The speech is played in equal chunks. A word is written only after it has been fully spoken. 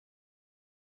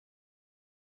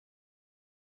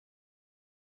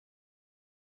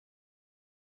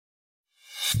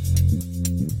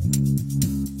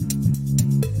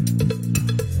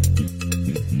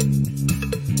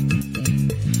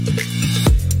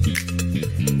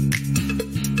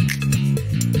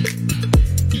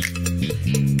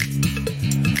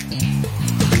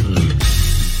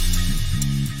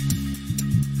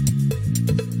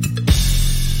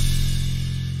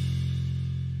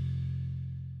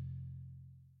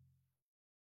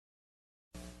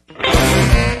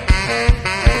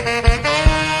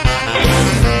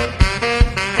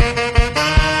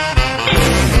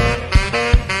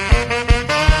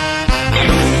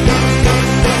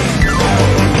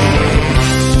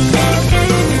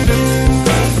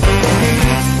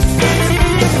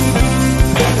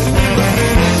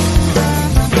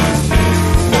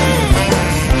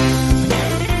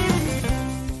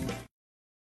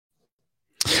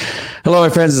Hello,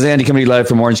 my friends. This is Andy coming to you live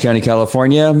from Orange County,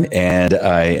 California, and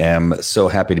I am so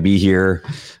happy to be here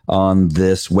on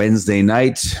this Wednesday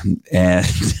night, and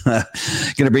going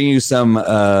to bring you some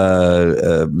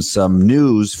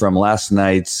news from last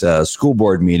night's school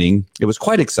board meeting. It was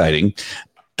quite exciting.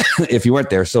 If you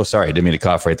weren't there, so sorry, I didn't mean to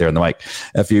cough right there on the mic.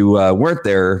 If you weren't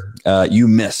there, you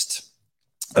missed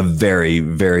a very,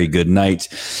 very good night.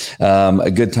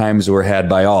 Good times were had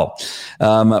by all.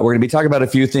 We're going to be talking about a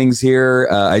few things here.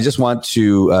 I just want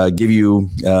to give you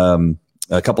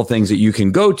a couple things that you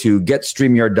can go to, get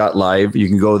StreamYard.live. You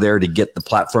can go there to get the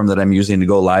platform that I'm using to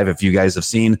go live. If you guys have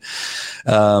seen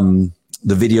the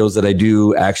videos that I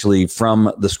do actually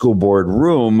from the school board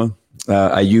room,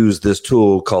 I use this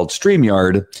tool called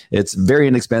StreamYard. It's very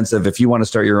inexpensive. If you want to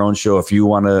start your own show, if you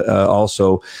want to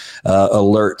also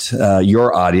alert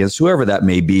your audience, whoever that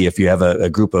may be, if you have a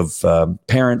group of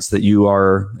parents that you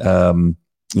are,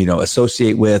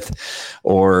 associate with,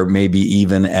 or maybe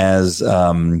even as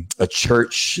a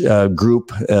church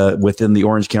group within the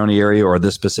Orange County area or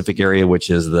this specific area, which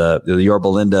is the Yorba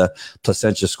Linda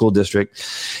Placentia School District.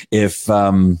 If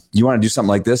you want to do something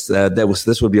like this,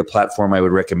 this would be a platform I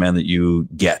would recommend that you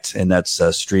get, and that's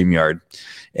StreamYard,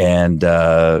 and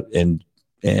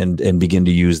begin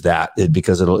to use that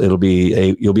because you'll be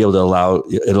able to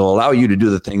allow you to do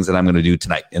the things that I'm going to do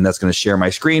tonight. And that's going to share my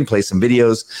screen, play some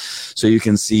videos so you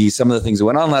can see some of the things that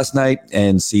went on last night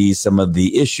and see some of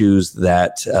the issues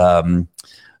that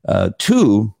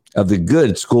two of the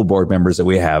good school board members that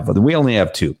we have. We only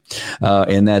have two,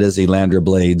 and that is Elandra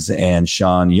Blades and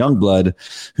Sean Youngblood,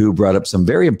 who brought up some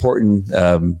very important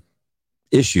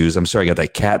issues. I'm sorry, I got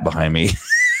that cat behind me.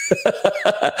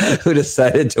 Who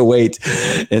decided to wait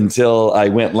until I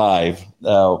went live.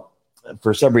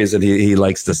 For some reason, he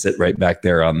likes to sit right back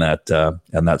there on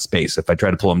that space. If I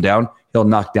try to pull him down, he'll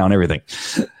knock down everything.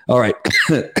 All right.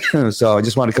 So I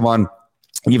just want to come on.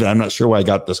 Even I'm not sure why I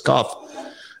got this cough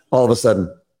all of a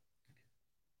sudden.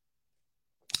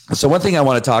 So one thing I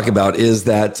want to talk about is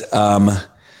that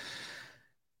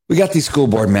we got these school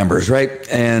board members, right?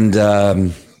 And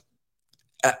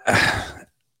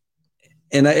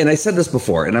I said this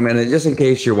before, and I mean, just in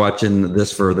case you're watching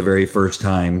this for the very first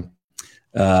time,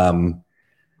 I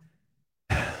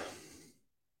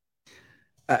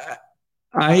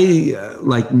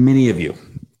like many of you,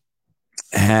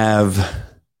 have,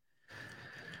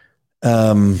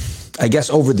 I guess,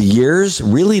 over the years,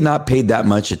 really not paid that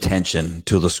much attention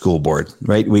to the school board,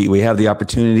 right? We have the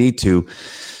opportunity to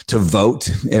vote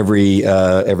every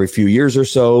few years or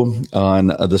so on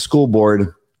the school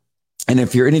board. And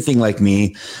if you're anything like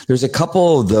me, there's a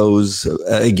couple of those,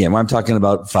 again, I'm talking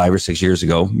about 5 or 6 years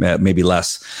ago, maybe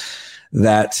less,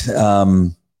 that,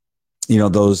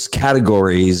 those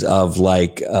categories of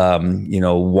like,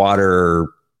 water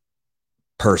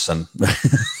person,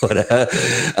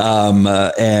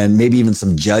 and maybe even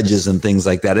some judges and things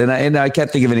like that. And I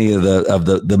can't think of any of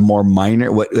the more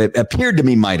minor, what appeared to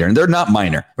be minor, and they're not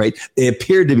minor, right? They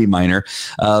appeared to be minor.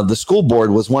 The school board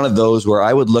was one of those where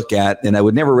I would look at, and I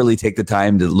would never really take the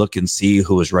time to look and see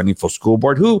who was running for school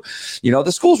board, who,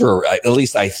 the schools were, at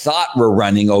least I thought were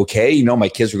running okay. My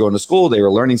kids were going to school, they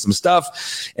were learning some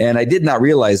stuff, and I did not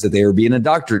realize that they were being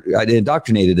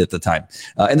indoctrinated at the time.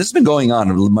 And this has been going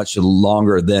on much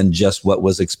longer than just what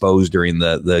was exposed during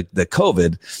the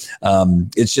COVID.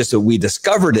 It's just that we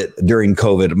discovered it during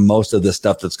COVID, most of the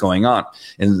stuff that's going on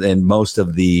and most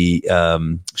of the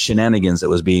shenanigans that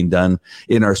was being done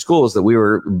in our schools that we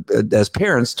were, as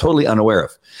parents, totally unaware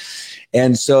of.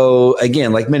 And so,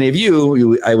 again, like many of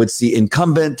you, I would see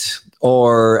incumbent,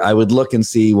 or I would look and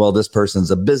see, well, this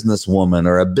person's a businesswoman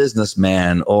or a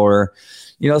businessman, or,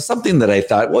 something that I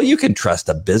thought, well, you can trust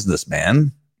a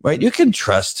businessman, right? You can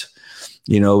trust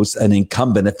an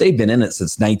incumbent, if they've been in it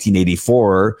since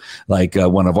 1984, like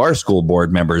one of our school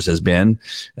board members has been,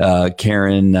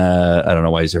 Karen, I don't know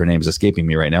why her name's escaping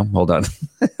me right now. Hold on.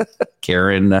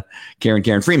 Karen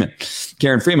Freeman.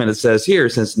 Karen Freeman, it says here,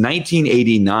 since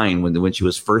 1989, when she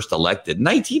was first elected.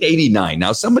 1989.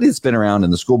 Now, somebody that's been around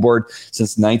in the school board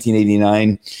since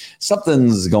 1989,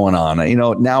 something's going on.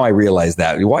 Now I realize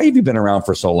that. Why have you been around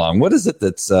for so long? What is it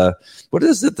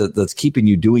that's keeping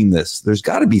you doing this? There's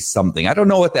got to be something. I don't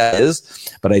know what that is,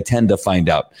 but I tend to find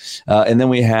out. And then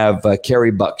we have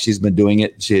Carrie Buck. She's been doing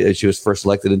it. She was first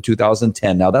elected in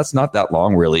 2010. Now, that's not that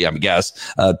long, really, I guess,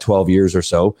 12 years or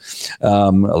so,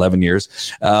 11 years.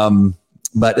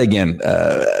 But again,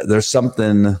 there's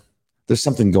something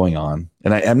going on,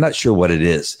 and I'm not sure what it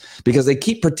is, because they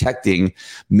keep protecting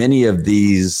many of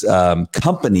these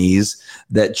companies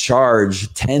that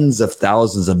charge tens of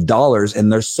thousands of dollars,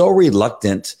 and they're so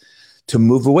reluctant to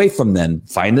move away from them,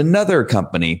 find another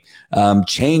company,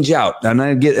 change out. And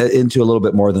I get into a little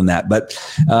bit more than that, but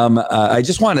I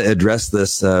just want to address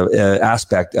this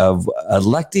aspect of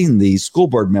electing the school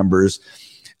board members.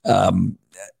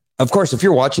 Of course, if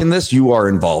you're watching this, you are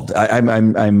involved.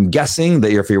 I'm guessing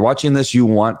that if you're watching this, you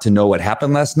want to know what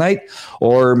happened last night,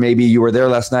 or maybe you were there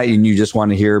last night and you just want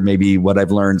to hear maybe what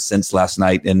I've learned since last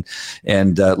night and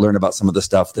learn about some of the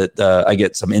stuff that I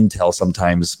get some intel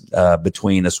sometimes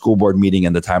between a school board meeting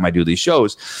and the time I do these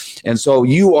shows. And so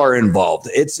you are involved.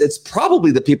 It's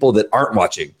probably the people that aren't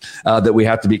watching that we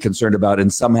have to be concerned about,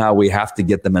 and somehow we have to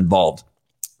get them involved.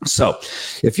 So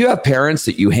if you have parents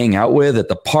that you hang out with at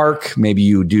the park, maybe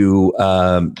you do,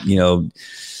 hang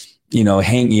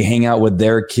out with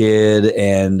their kid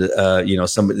and,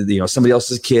 somebody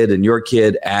else's kid and your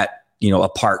kid at, a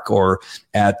park or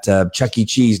at Chuck E.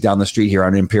 Cheese down the street here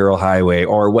on Imperial Highway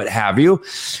or what have you,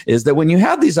 is that when you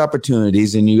have these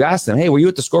opportunities and you ask them, hey, were you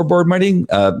at the school board meeting?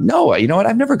 No, you know what?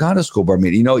 I've never gone to a school board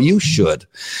meeting. You should,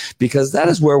 because that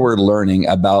is where we're learning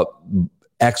about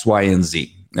X, Y, and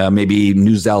Z. Maybe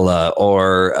Newsela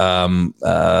or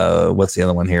what's the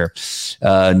other one here?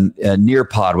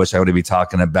 Nearpod, which I would be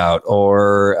talking about,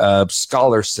 or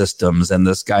Scholar Systems, and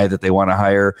this guy that they want to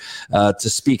hire to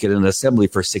speak at an assembly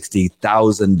for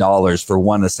 $60,000 for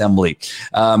one assembly.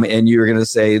 And you're going to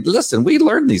say, listen, we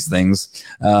learned these things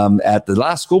at the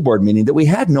last school board meeting that we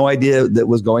had no idea that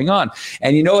was going on.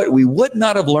 And you know what? We would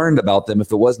not have learned about them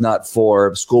if it was not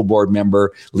for school board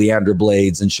member Leandra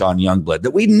Blades and Sean Youngblood,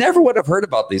 that we never would have heard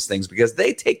about these things because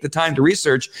they take the time to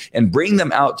research and bring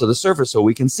them out to the surface so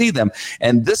we can see them.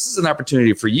 And this is an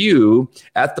opportunity for you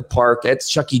at the park, at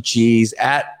Chuck E. Cheese,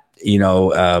 at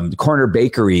Corner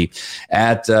Bakery,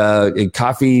 at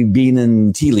Coffee Bean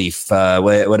and Tea Leaf,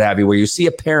 what have you, where you see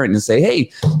a parent and say,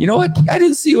 hey, you know what? I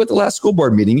didn't see you at the last school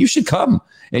board meeting. You should come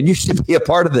and you should be a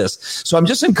part of this. So I'm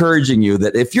just encouraging you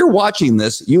that if you're watching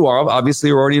this, you are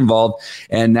obviously already involved,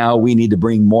 and now we need to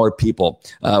bring more people.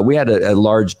 We had a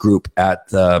large group at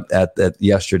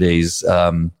yesterday's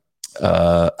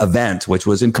event, which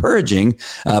was encouraging,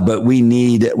 but we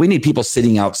need people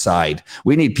sitting outside.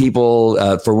 We need people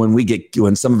for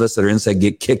when some of us that are inside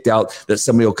get kicked out, that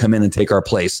somebody will come in and take our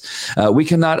place. We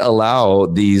cannot allow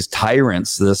these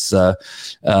tyrants, this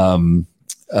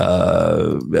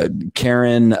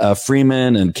Karen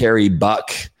Freeman and Carrie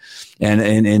Buck, and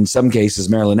in some cases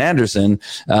Marilyn Anderson,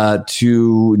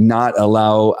 to not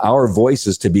allow our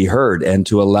voices to be heard and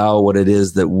to allow what it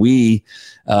is that we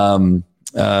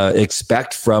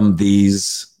expect from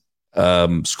these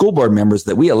school board members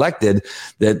that we elected,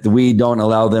 that we don't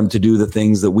allow them to do the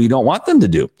things that we don't want them to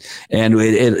do. And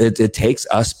it takes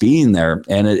us being there,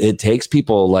 and it takes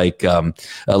people like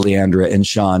Leandra and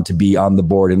Sean to be on the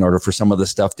board in order for some of the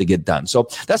stuff to get done. So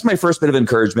that's my first bit of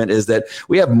encouragement, is that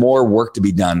we have more work to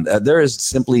be done. There is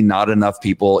simply not enough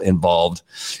people involved.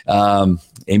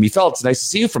 Amy Feltz, nice to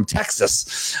see you from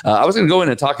Texas. I was going to go in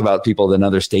and talk about people in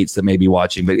other states that may be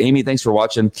watching, but Amy, thanks for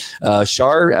watching.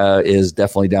 Shar is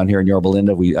definitely down here in Yorba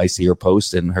Linda. I see her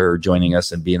post and her joining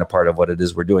us and being a part of what it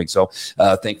is we're doing. So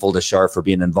thankful to Shar for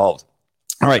being involved.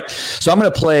 All right, so I'm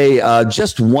going to play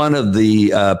just one of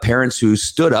the parents who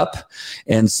stood up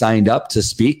and signed up to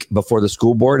speak before the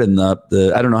school board. And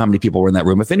the I don't know how many people were in that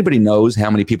room. If anybody knows how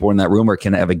many people were in that room or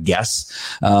can I have a guess,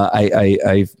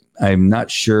 I'm not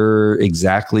sure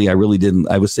exactly. I really didn't.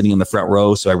 I was sitting in the front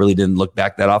row, so I really didn't look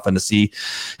back that often to see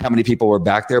how many people were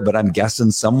back there. But I'm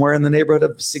guessing somewhere in the neighborhood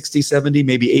of 60, 70,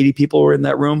 maybe 80 people were in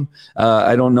that room.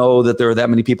 I don't know that there were that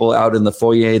many people out in the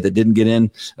foyer that didn't get in,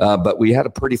 but we had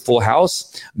a pretty full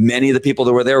house. Many of the people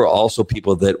that were there were also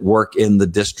people that work in the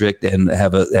district and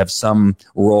have some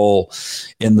role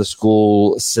in the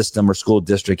school system or school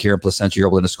district here in Placentia,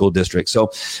 Yorba Linda School District.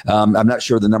 So I'm not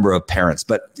sure the number of parents,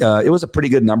 but it was a pretty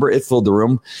good number. It filled the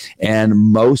room, and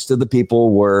most of the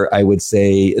people were, I would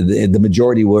say, the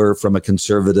majority were from a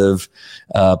conservative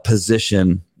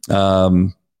position.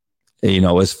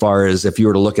 As far as if you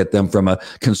were to look at them from a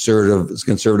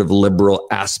conservative liberal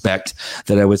aspect,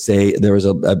 that I would say there was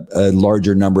a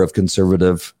larger number of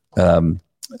conservative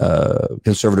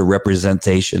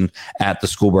representation at the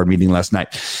school board meeting last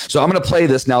night. So I'm going to play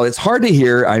this now. It's hard to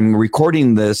hear. I'm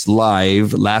recording this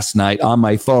live last night on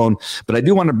my phone, but I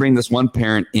do want to bring this one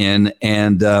parent in,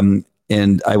 and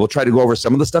I will try to go over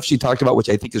some of the stuff she talked about, which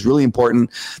I think is really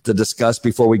important to discuss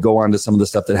before we go on to some of the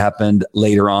stuff that happened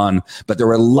later on. But there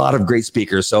were a lot of great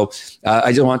speakers. So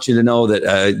I just want you to know that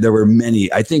there were many.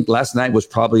 I think last night was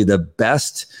probably the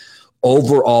best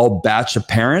overall batch of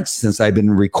parents since I've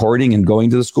been recording and going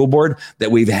to the school board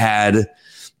that we've had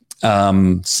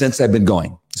since I've been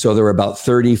going. So there were about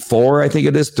 34, I think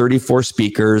it is 34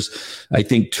 speakers. I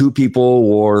think 2 people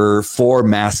were for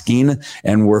masking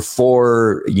and were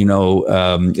for,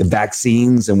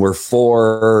 vaccines and were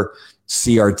for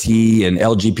CRT and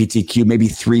LGBTQ. Maybe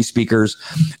 3 speakers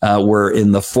were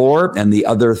in the for, and the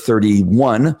other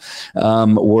 31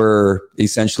 were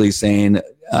essentially saying,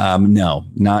 no,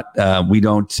 not, we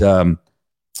don't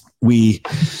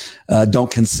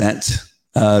consent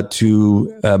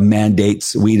to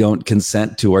mandates. We don't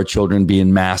consent to our children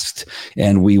being masked,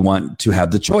 and we want to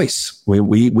have the choice. We're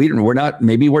not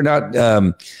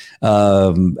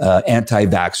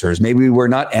anti-vaxxers. Maybe we're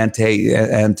not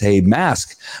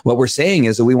anti-mask. What we're saying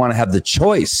is that we want to have the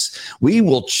choice. We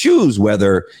will choose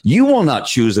whether you will not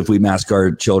choose if we mask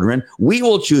our children. We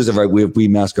will choose if we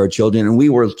mask our children, and we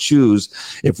will choose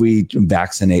if we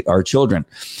vaccinate our children.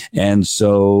 And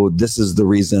so this is the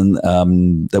reason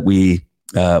that we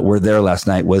were there last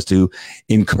night, was to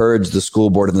encourage the school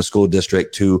board and the school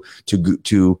district to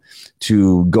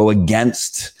go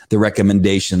against the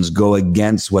recommendations, go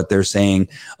against what they're saying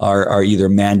are either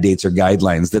mandates or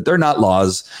guidelines, that they're not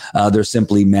laws. They're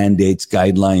simply mandates,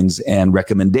 guidelines, and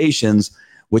recommendations,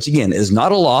 which again is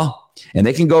not a law. And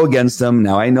they can go against them.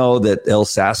 Now, I know that El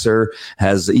Sasser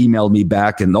has emailed me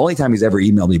back. And the only time he's ever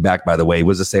emailed me back, by the way,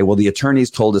 was to say, well, the attorneys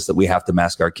told us that we have to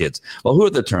mask our kids. Well, who are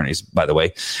the attorneys, by the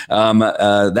way?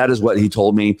 That is what he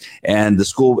told me. And the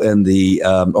school and the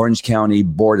Orange County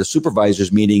Board of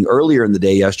Supervisors meeting earlier in the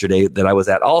day yesterday that I was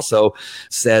at also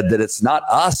said that it's not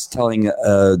us telling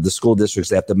the school districts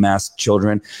they have to mask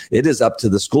children. It is up to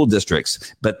the school districts.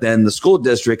 But then the school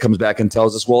district comes back and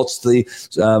tells us, well, it's the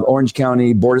Orange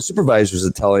County Board of Supervisors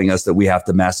are telling us that we have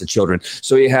to mask the children.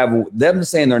 So you have them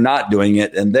saying they're not doing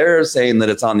it, and they're saying that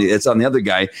it's on the other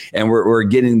guy, and we're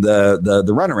getting the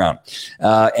runaround.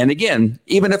 And again,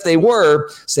 even if they were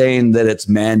saying that it's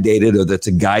mandated or that's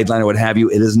a guideline or what have you,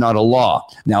 it is not a law.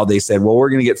 Now they said, well, we're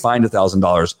going to get fined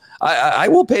 $1,000. I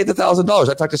will pay the $1,000.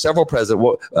 I talked to several parents.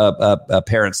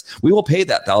 We will pay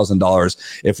that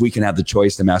 $1,000 if we can have the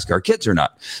choice to mask our kids or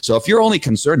not. So if you're only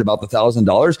concerned about the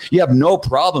 $1,000, you have no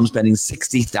problem spending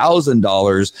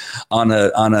 $60,000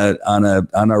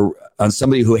 on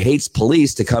somebody who hates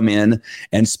police to come in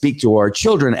and speak to our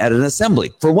children at an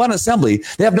assembly. For one assembly,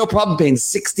 they have no problem paying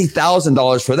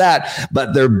 $60,000 for that.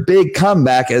 But their big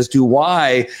comeback as to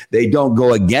why they don't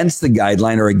go against the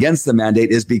guideline or against the mandate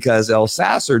is because El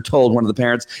Sasser told one of the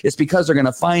parents, it's because they're going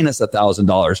to fine us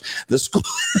 $1,000.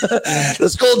 The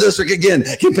school district, again,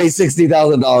 can pay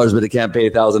 $60,000, but it can't pay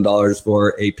 $1,000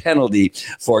 for a penalty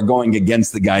for going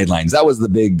against the guidelines. That was the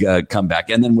big comeback.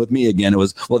 And then with me again, it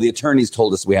was, well, the attorneys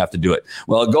told us we have to do it.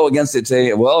 Well, go against it,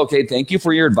 say, well, okay, thank you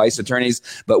for your advice, attorneys,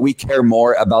 but we care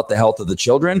more about the health of the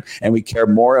children, and we care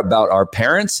more about our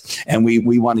parents, and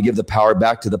we want to give the power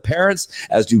back to the parents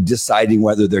as to deciding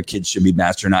whether their kids should be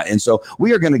masked or not. And so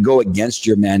we are going to go against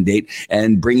your mandate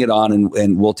and bring it on,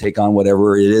 and we'll take on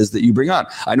whatever it is that you bring on.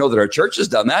 I know that our church has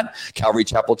done that. Calvary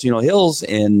Chapel Chino Hills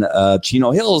in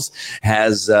Chino Hills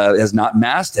has not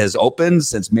masked, has opened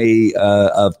since May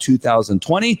of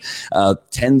 2020.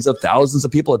 Tens of thousands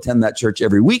of people attend that church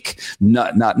every week,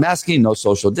 not masking, no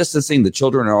social distancing. The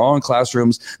children are all in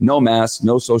classrooms, no masks,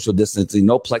 no social distancing,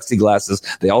 no plexiglasses.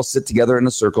 They all sit together in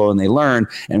a circle and they learn.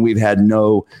 And we've had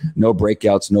no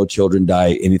breakouts, no children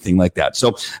die, anything like that.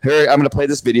 So here, I'm going to play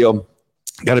this video.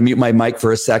 Got to mute my mic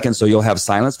for a second, so you'll have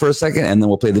silence for a second, and then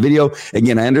we'll play the video.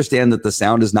 Again, I understand that the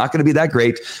sound is not going to be that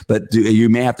great, but you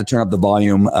may have to turn up the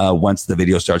volume once the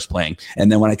video starts playing.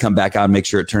 And then when I come back on, make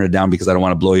sure to turn it down because I don't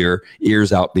want to blow your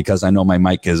ears out because I know my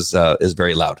mic is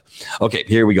very loud. Okay,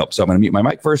 here we go. So I'm going to mute my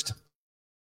mic first.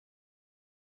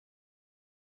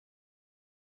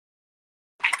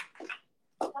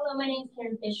 Hello, my name is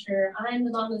Karen Fisher. I'm the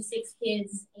mom of 6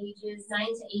 kids, ages 9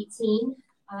 to 18.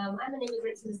 I'm an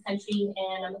immigrant to this country,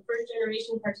 and I'm a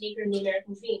first-generation partaker in the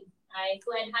American dream. I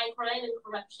fled high crime and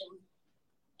corruption.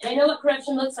 And I know what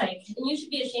corruption looks like, and you should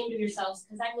be ashamed of yourselves,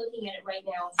 because I'm looking at it right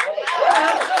now. Unacceptable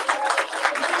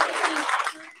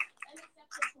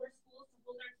for schools to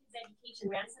hold our kids'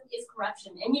 education ransom is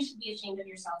corruption, and you should be ashamed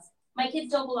of yourselves. My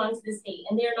kids don't belong to the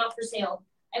state, and they are not for sale.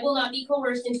 I will not be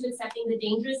coerced into accepting the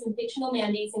dangerous and fictional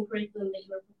mandates and curriculum that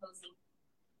you are proposing.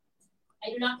 I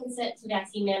do not consent to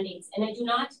vaccine mandates, and I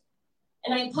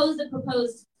oppose the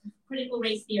proposed critical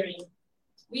race theory.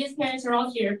 We as parents are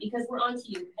all here because we're on to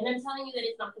you, and I'm telling you that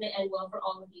it's not going to end well for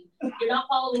all of you. You're not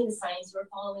following the science, you're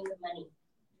following the money.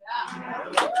 Yeah.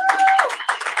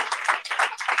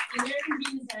 The American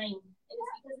dream is dying, and it's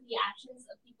because of the actions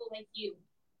of people like you.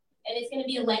 And it's going to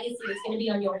be a legacy that's going to be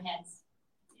on your heads.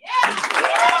 Yeah.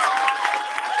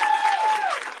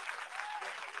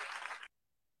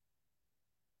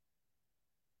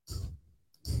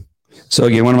 So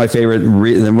again, one of my favorite,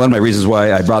 one of my reasons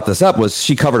why I brought this up was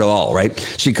she covered it all, right?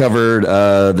 She covered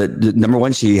the number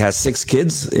one. She has 6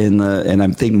 kids and I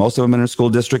think most of them in her school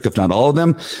district, if not all of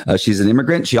them. She's an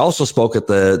immigrant. She also spoke at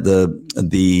the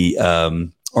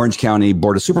Orange County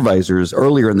Board of Supervisors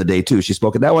earlier in the day too. She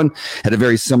spoke at that one, had a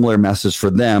very similar message for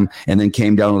them, and then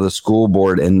came down to the school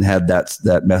board and had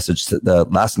that message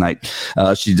last night.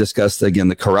 She discussed again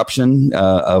the corruption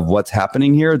of what's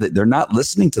happening here, that they're not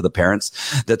listening to the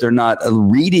parents, that they're not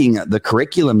reading the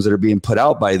curriculums that are being put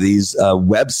out by these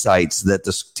websites that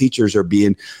the teachers are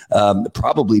being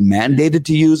probably mandated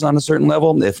to use on a certain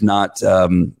level, if not they're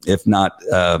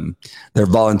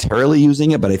voluntarily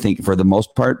using it. But I think for the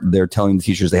most part, they're telling the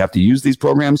teachers they have to use these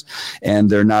programs,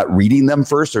 and they're not reading them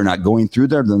first. They're not going through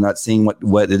them. They're not seeing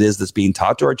what it is that's being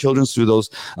taught to our children through those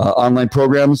online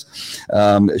programs.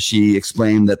 She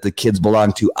explained that the kids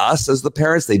belong to us as the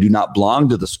parents. They do not belong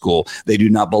to the school. They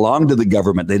do not belong to the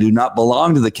government. They do not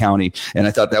belong to the county. And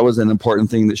I thought that was an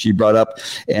important thing that she brought up.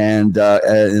 And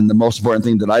the most important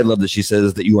thing that I love that she says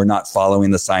is that you are not following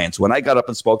the science. When I got up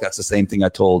and spoke, that's the same thing I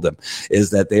told them,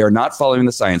 is that they are not following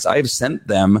the science. I have sent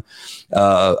them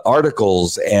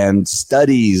articles and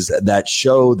studies that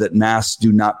show that masks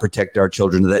do not protect our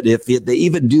children, that if they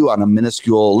even do on a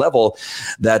minuscule level,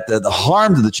 that the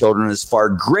harm to the children is far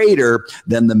greater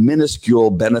than the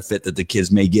minuscule benefit that the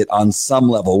kids may get on some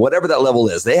level, whatever that level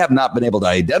is. They have not been able to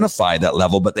identify that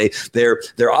level, but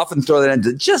they're often throwing that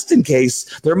into just in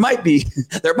case there might be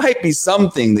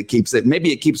something that keeps it.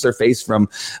 Maybe it keeps their face from,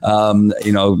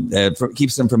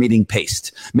 keeps them from eating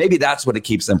paste. Maybe that's what it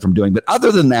keeps them from doing. But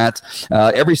other than that,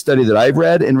 every study that I've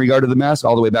read in regard to the mask,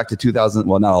 all the way back to 2000,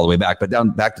 well, not all the way back, but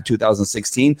back to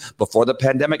 2016, before the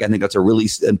pandemic. I think that's a really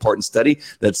important study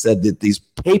that said that these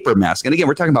paper masks, and again,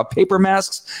 we're talking about paper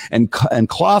masks and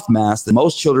cloth masks that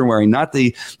most children wearing, not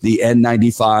the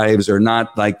N95s or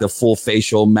not like the full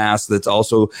facial mask that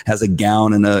also has a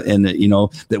gown and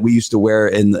that we used to wear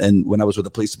in when I was with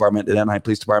the police department, at Anaheim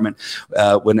Police Department,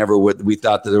 whenever we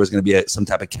thought that there was going to be some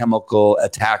type of chemical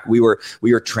attack. We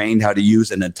were trained how to use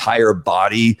an entire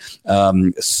body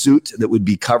suit that would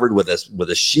be covered with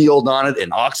a shield on it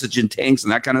and oxygen tanks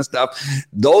and that kind of stuff.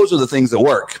 Those are the things that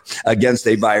work against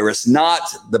a virus, not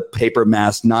the paper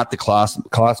mask, not the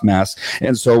cloth mask.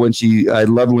 And so I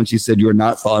loved when she said, "You're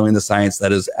not following the science."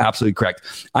 That is absolutely correct.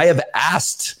 I have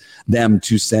asked them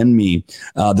to send me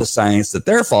the science that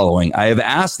they're following. I have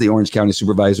asked the Orange County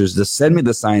supervisors to send me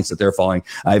the science that they're following.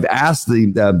 I've asked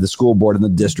the school board in the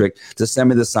district to send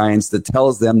me the science that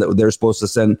tells them that they're supposed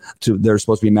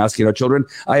to be masking our children.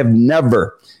 I have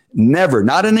never,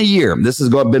 not in a year. This has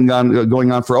been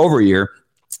going on for over a year.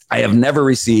 I have never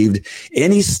received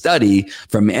any study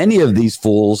from any of these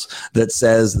fools that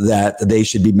says that they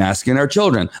should be masking our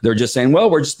children. They're just saying,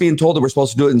 well, we're just being told that we're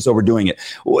supposed to do it, and so we're doing it.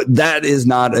 That is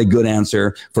not a good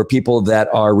answer for people that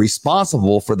are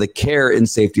responsible for the care and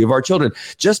safety of our children.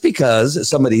 Just because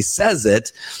somebody says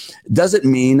it doesn't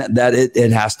mean that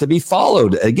it has to be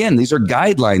followed. Again, these are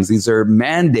guidelines. These are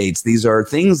mandates. These are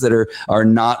things that are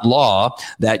not law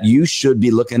that you should be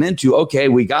looking into. Okay,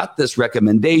 we got this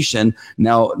recommendation.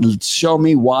 Now, show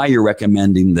me why you're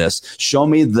recommending this. Show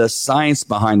me the science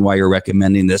behind why you're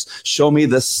recommending this. Show me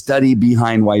the study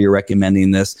behind why you're recommending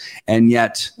this. And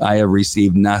yet I have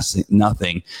received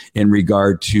nothing in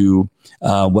regard to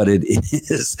what it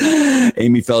is.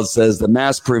 Amy Feld says the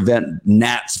masks prevent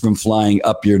gnats from flying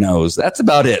up your nose. That's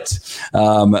about it.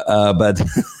 But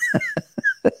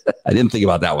I didn't think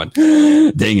about that one.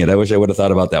 Dang it. I wish I would have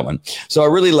thought about that one. So I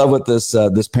really love what this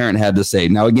parent had to say.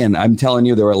 Now, again, I'm telling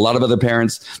you, there were a lot of other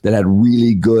parents that had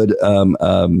really good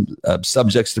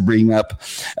subjects to bring up.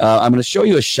 I'm going to show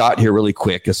you a shot here really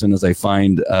quick as soon as I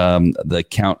find the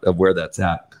count of where that's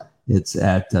at. It's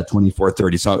at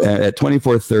 24:30. So at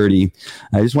 24:30,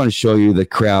 I just want to show you the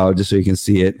crowd just so you can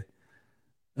see it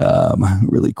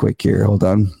really quick here. Hold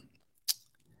on.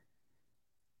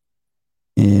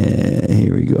 Yeah,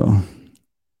 here we go.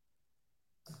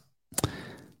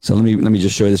 So let me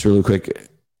just show you this really quick.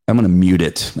 I'm going to mute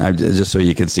it just so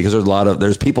you can see, because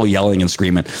there's people yelling and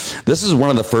screaming. This is one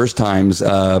of the first times,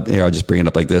 here, I'll just bring it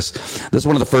up like this. This is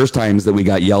one of the first times that we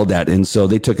got yelled at. And so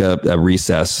they took a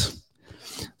recess.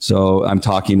 So I'm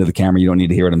talking to the camera. You don't need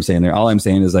to hear what I'm saying there. All I'm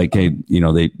saying is like, hey,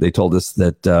 they told us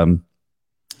that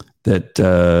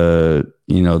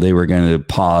they were going to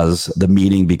pause the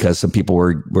meeting because some people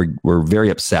were very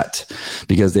upset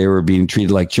because they were being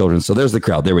treated like children. So there's the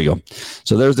crowd. There we go.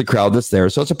 So there's the crowd that's there.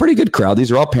 So it's a pretty good crowd.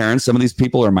 These are all parents. Some of these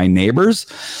people are my neighbors.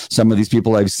 Some of these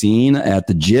people I've seen at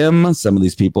the gym. Some of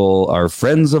these people are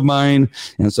friends of mine.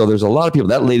 And so there's a lot of people.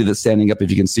 That lady that's standing up, if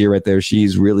you can see her right there,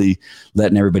 she's really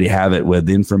letting everybody have it with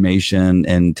information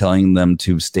and telling them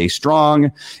to stay strong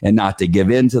and not to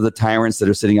give in to the tyrants that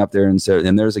are sitting up there. And so,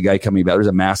 and there's a guy coming back. There's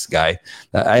a masked guy.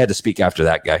 I had to speak after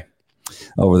that guy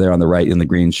over there on the right in the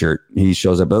green shirt. He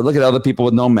shows up, but look at other people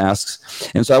with no masks.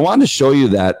 And so I wanted to show you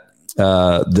that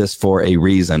this for a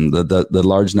reason. The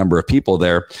large number of people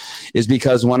there is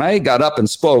because when I got up and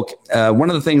spoke, one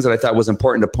of the things that I thought was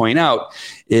important to point out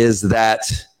is that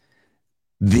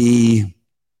the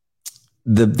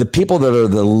people that are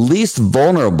the least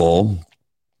vulnerable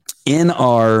in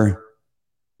our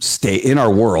state, in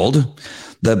our world,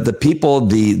 the people,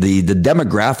 the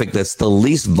demographic that's the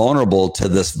least vulnerable to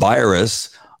this virus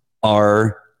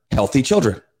are healthy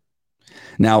children.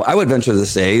 Now, I would venture to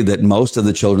say that most of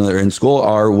the children that are in school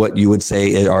are what you would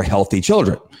say are healthy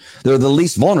children. They're the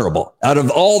least vulnerable out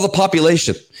of all the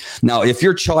population. Now, if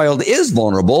your child is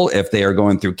vulnerable, if they are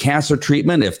going through cancer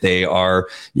treatment, if they are,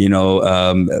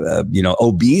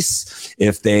 obese,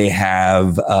 if they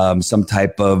have some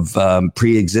type of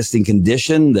pre-existing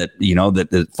condition that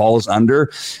that falls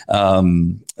under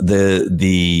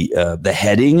the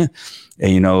heading,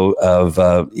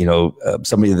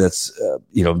 somebody that's,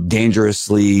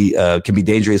 dangerously, can be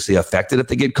dangerously affected if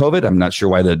they get COVID. I'm not sure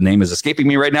why the name is escaping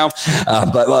me right now,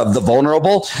 but the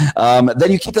vulnerable,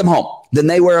 then you keep them home. Then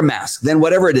they wear a mask. Then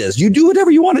whatever it is, you do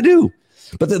whatever you want to do.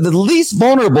 But the least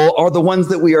vulnerable are the ones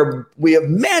that we have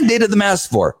mandated the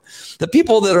mask for. The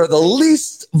people that are the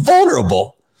least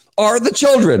vulnerable are the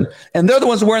children, and they're the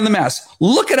ones wearing the mask.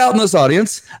 Look it out in this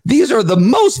audience. These are the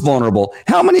most vulnerable.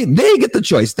 How many? They get the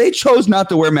choice. They chose not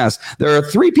to wear masks. There are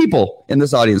 3 people in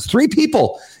this audience,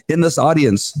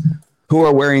 who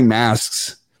are wearing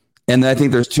masks. And I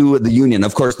think there's 2 at the union.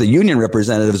 Of course, the union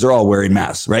representatives are all wearing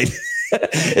masks, right?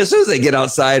 As soon as they get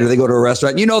outside or they go to a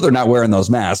restaurant, they're not wearing those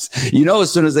masks. As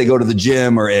soon as they go to the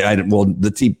gym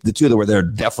the 2 that were there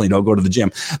definitely don't go to the gym,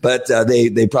 but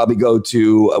they probably go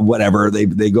to whatever.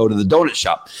 They go to the donut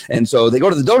shop. And so they go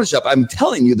to the donut shop. I'm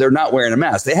telling you, they're not wearing a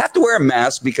mask. They have to wear a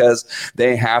mask because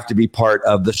they have to be part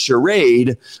of the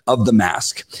charade of the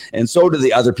mask. And so do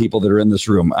the other people that are in this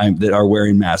room that are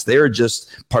wearing masks. They are just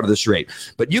part of the charade.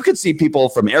 But you can see people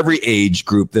from every age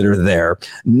group that are there,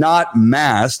 not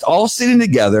masked, all sitting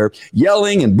together,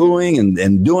 yelling and booing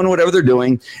and doing whatever they're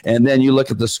doing. And then you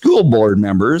look at the school board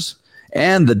members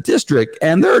and the district,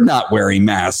 and they're not wearing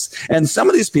masks. And some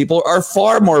of these people are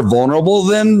far more vulnerable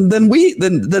than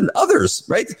others,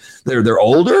 right? They're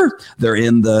older. They're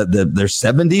in their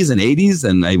 70s and 80s.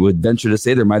 And I would venture to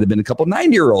say there might have been a couple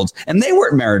 90-year-olds, and they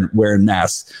weren't wearing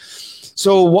masks.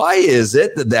 So why is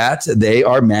it that they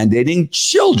are mandating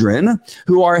children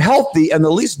who are healthy and the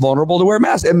least vulnerable to wear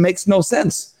masks? It makes no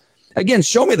sense. Again,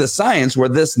 show me the science where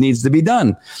this needs to be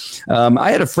done. I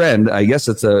had a friend, I guess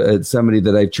it's somebody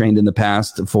that I've trained in the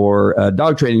past for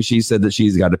dog training. She said that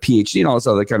she's got a PhD and all this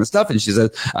other kind of stuff. And she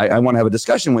said, I want to have a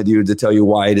discussion with you to tell you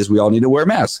why it is we all need to wear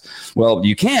masks. Well,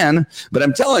 you can, but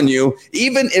I'm telling you,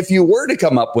 even if you were to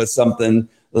come up with something,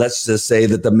 let's just say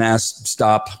that the masks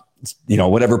stop,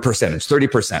 whatever percentage,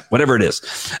 30%, whatever it is.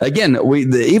 Again,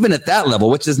 even at that level,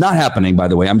 which is not happening, by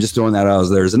the way, I'm just throwing that out as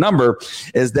there's a number,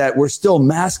 is that we're still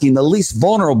masking the least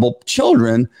vulnerable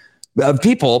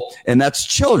people, and that's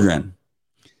children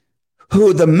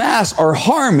who the masks are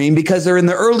harming because they're in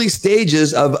the early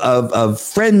stages of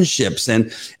friendships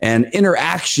and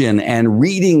interaction and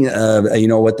reading,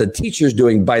 what the teacher's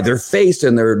doing by their face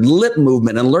and their lip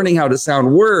movement and learning how to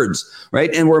sound words,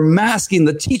 right? And we're masking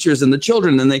the teachers and the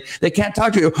children, and they can't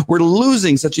talk to you. We're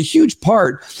losing such a huge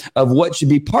part of what should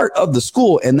be part of the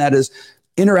school, and that is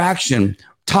interaction,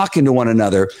 talking to one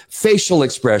another, facial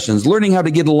expressions, learning how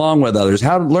to get along with others,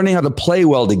 learning how to play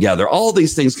well together. All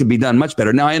these things can be done much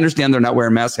better. Now, I understand they're not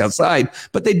wearing masks outside,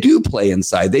 but they do play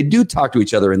inside. They do talk to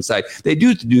each other inside. They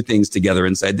do things together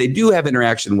inside. They do have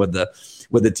interaction with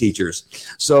the teachers.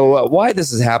 So why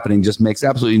this is happening just makes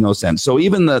absolutely no sense. So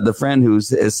even the friend who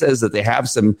says that they have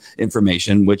some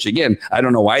information, which again, I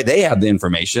don't know why they have the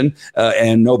information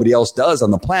and nobody else does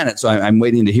on the planet. So I'm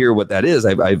waiting to hear what that is.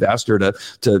 I've asked her to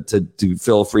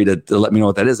feel free to let me know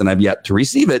what that is, and I've yet to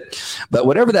receive it. But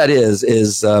whatever that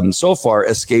is so far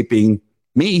escaping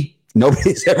me.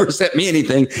 Nobody's ever sent me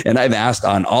anything. And I've asked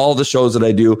on all the shows that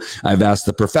I do, I've asked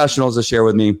the professionals to share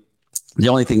with me. The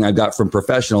only thing I've got from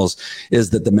professionals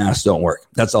is that the masks don't work.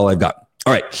 That's all I've got.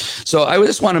 All right. So I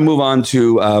just want to move on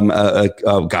to,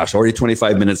 oh gosh, already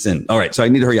 25 minutes in. All right. So I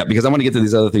need to hurry up because I want to get to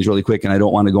these other things really quick and I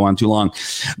don't want to go on too long.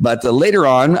 But later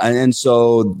on, and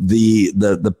so the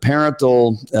parents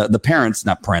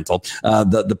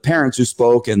who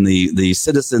spoke and the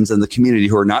citizens in the community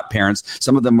who are not parents,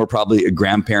 some of them were probably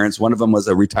grandparents. One of them was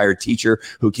a retired teacher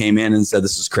who came in and said,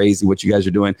 this is crazy what you guys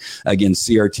are doing. Again,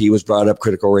 CRT was brought up,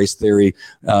 critical race theory,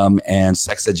 and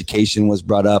sex education was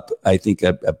brought up. I think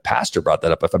a pastor brought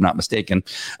that up, if I'm not mistaken.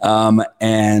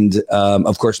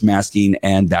 Of course, masking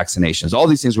and vaccinations. All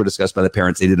these things were discussed by the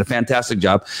parents. They did a fantastic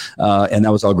job, and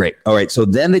that was all great. All right, so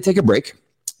then they take a break.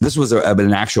 This was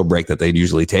an actual break that they'd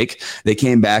usually take. They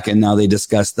came back and now they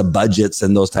discussed the budgets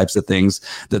and those types of things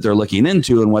that they're looking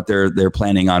into and what they're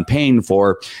planning on paying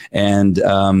for. And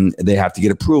they have to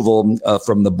get approval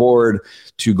from the board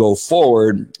to go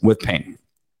forward with paying.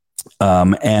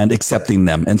 And accepting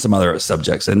them and some other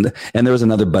subjects. And there was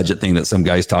another budget thing that some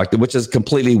guys talked, which is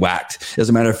completely whacked. As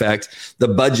a matter of fact, the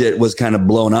budget was kind of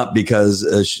blown up because,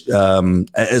 as a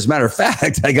matter of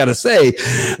fact, I got to say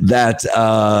that,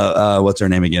 what's her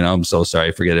name again? I'm so sorry.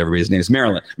 I forget everybody's name. It's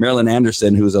Marilyn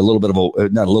Anderson, who's a lot of a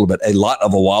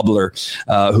wobbler,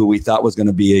 who we thought was going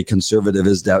to be a conservative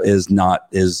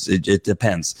it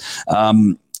depends.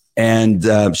 And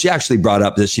she actually brought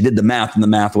up that she did the math and the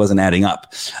math wasn't adding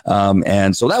up.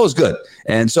 And so that was good.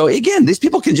 And so, again, these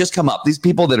people can just come up. These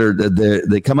people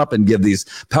they come up and give these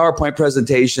PowerPoint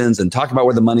presentations and talk about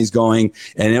where the money's going.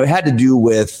 And it had to do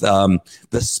with the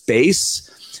space,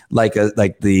 like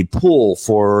the pool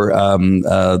for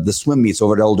the swim meets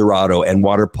over at El Dorado and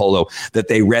water polo, that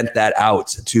they rent that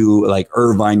out to like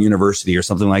Irvine University or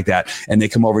something like that. And they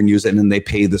come over and use it and then they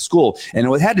pay the school. And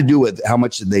it had to do with how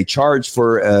much they charge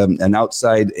for an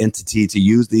outside entity to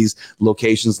use these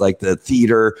locations like the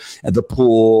theater and the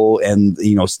pool and,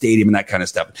 stadium and that kind of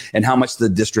stuff, and how much the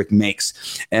district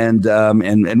makes. And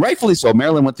rightfully so,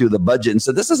 Marilyn went through the budget and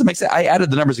said, this doesn't make sense. I added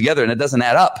the numbers together and it doesn't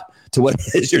add up to what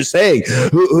it is you're saying.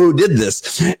 Who did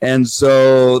this? And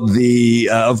so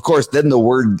of course, then the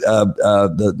word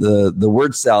the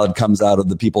word salad comes out of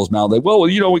the people's mouth. Like, well,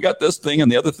 we got this thing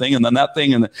and the other thing and then that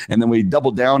thing and then we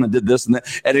doubled down and did this and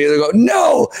that. And they go,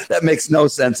 no, that makes no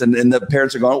sense. And the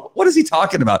parents are going, what is he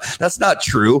talking about? That's not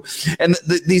true. And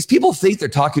these people think they're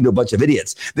talking to a bunch of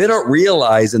idiots. They don't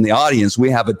realize in the audience we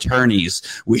have attorneys,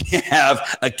 we have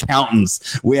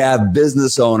accountants, we have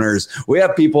business owners, we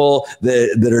have people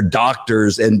that are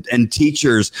doctors and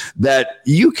teachers, that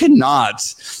you cannot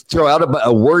throw out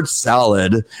a word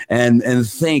salad and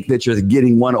think that you're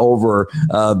getting one over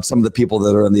some of the people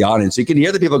that are in the audience. You can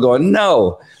hear the people going,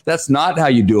 no, that's not how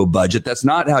you do a budget. That's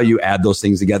not how you add those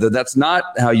things together. That's not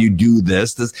how you do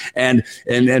this. And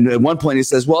at one point he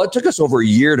says, well, it took us over a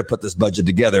year to put this budget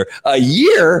together. A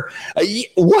year?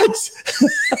 What?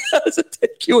 How does it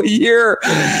take you a year?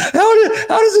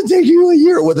 How does it take you a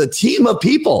year with a team of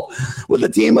people?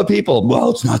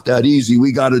 Well, it's not that easy.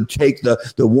 We got to take the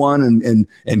one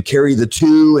and carry the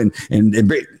two and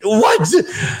bring, what?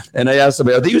 And I asked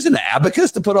somebody, are they using the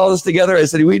abacus to put all this together? I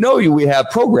said, we know we have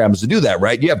programs to do that,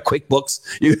 right? You have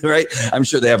QuickBooks, right? I'm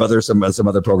sure they have some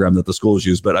other program that the schools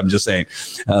use, but I'm just saying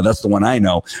that's the one I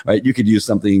know, right? You could use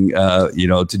something,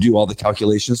 to do all the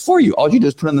calculations for you. All you do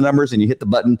is put in the numbers and you hit the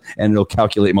button and it'll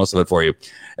calculate most of it for you.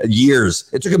 Years.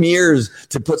 It took them years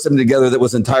to put something together that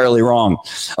was entirely wrong.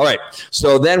 All right.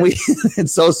 So then I'm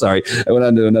so sorry. I went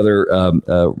on to another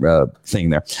thing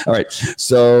there. All right.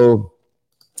 So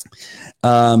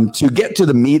to get to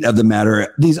the meat of the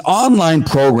matter, these online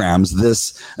programs,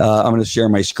 I'm going to share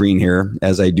my screen here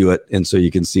as I do it. And so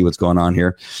you can see what's going on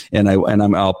here. And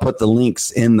I'll put the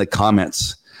links in the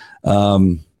comments.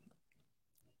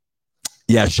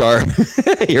 Yeah, Shar,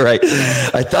 you're right.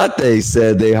 I thought they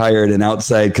said they hired an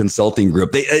outside consulting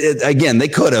group. They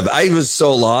could have. I was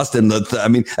so lost in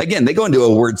again, they go into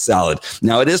a word salad.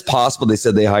 Now, it is possible they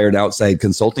said they hired an outside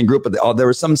consulting group, but there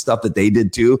was some stuff that they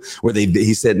did too, where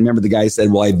he said, remember the guy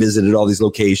said, well, I visited all these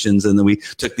locations and then we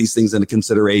took these things into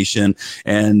consideration.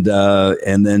 And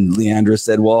then Leandra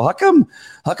said, well, how come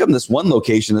this one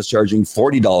location is charging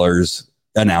 $40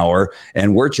 an hour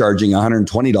and we're charging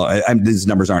 $120? These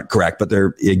numbers aren't correct, but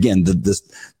they're, again,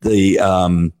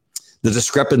 the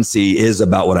discrepancy is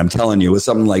about what I'm telling you. With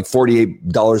something like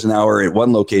 $48 an hour at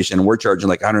one location and we're charging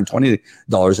like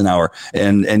 $120 an hour,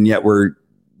 and yet we're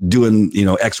doing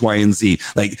X, Y, and Z.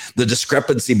 Like the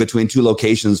discrepancy between two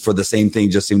locations for the same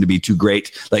thing just seemed to be too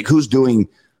great. Like who's doing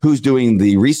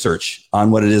the research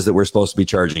on what it is that we're supposed to be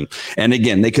charging? And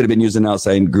again, they could have been using an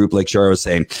outside group like Shara was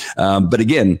saying. But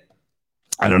again,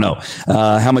 I don't know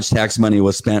how much tax money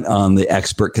was spent on the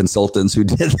expert consultants who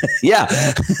did,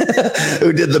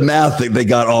 who did the math that they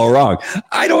got all wrong.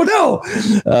 I don't know.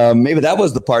 Maybe that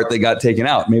was the part that got taken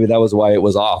out. Maybe that was why it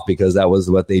was off, because that was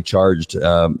what they charged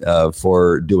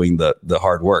for doing the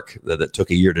hard work that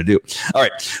took a year to do. All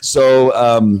right,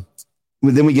 so.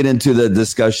 Then we get into the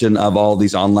discussion of all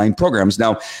these online programs.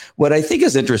 Now, what I think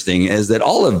is interesting is that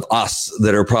all of us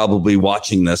that are probably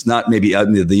watching this, not maybe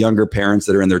the younger parents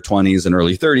that are in their 20s and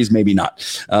early 30s, maybe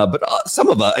not, but some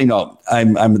of us, I'm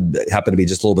happen to be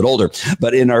just a little bit older,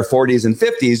 but in our 40s and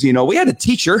 50s, we had a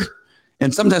teacher.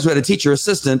 And sometimes we had a teacher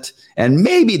assistant, and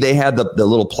maybe they had the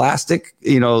little plastic,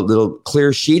 little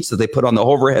clear sheets that they put on the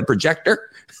overhead projector.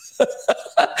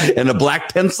 And a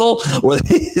black pencil where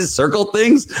they circle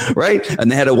things, right?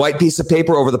 And they had a white piece of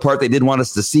paper over the part they didn't want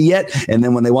us to see yet. And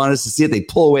then when they wanted us to see it, they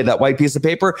pull away that white piece of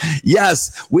paper.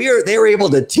 Yes, they were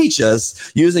able to teach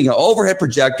us using an overhead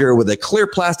projector with a clear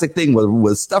plastic thing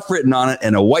with stuff written on it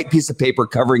and a white piece of paper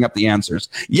covering up the answers.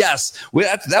 Yes,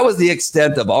 that was the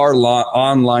extent of our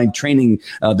online training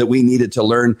that we needed to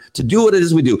learn to do what it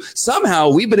is we do. Somehow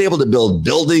we've been able to build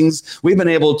buildings. We've been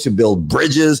able to build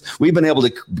bridges. We've been able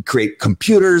to create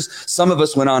computers. Some of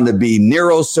us went on to be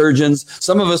neurosurgeons.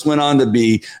 Some of us went on to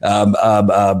be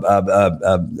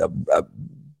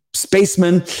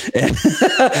spacemen.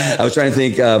 I was trying to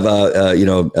think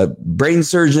of brain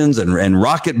surgeons and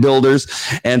rocket builders.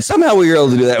 And somehow we were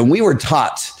able to do that. And we were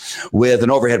taught with an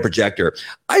overhead projector.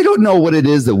 I don't know what it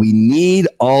is that we need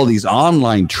all these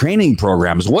online training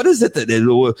programs. What is it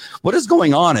what is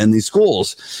going on in these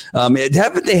schools?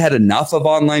 Haven't they had enough of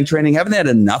online training? Haven't they had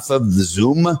enough of the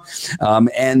Zoom?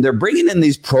 And they're bringing in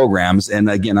these programs. And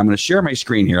again, I'm going to share my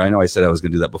screen here. I know I said I was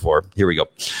going to do that before. Here we go.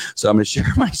 So I'm going to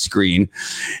share my screen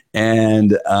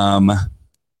and,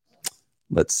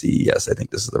 let's see. Yes, I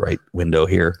think this is the right window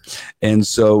here. And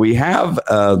so we have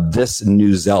this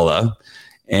Newsela.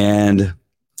 And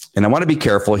I want to be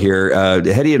careful here.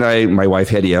 Hedy and I, my wife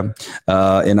Hedia,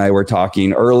 and I were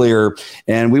talking earlier,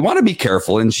 and we want to be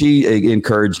careful. And she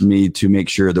encouraged me to make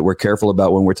sure that we're careful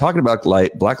about when we're talking about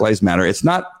Black Lives Matter. It's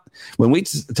not when we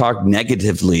talk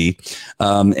negatively,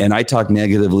 and I talk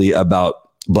negatively about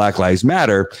Black Lives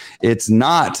Matter. It's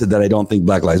not that I don't think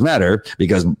Black Lives Matter,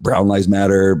 because brown lives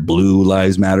matter, blue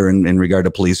lives matter in regard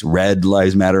to police, red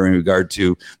lives matter in regard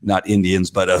to not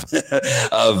Indians, but of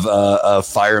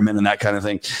firemen and that kind of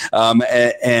thing.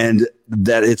 And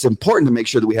that it's important to make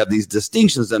sure that we have these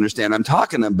distinctions to understand. I'm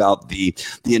talking about the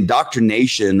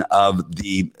indoctrination of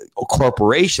the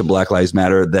corporation Black Lives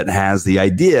Matter that has the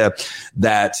idea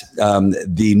that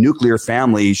the nuclear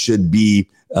family should be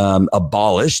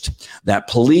abolished, that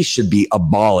police should be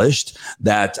abolished,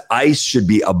 that ICE should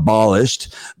be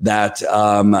abolished, that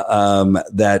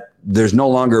that there's no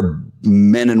longer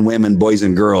men and women, boys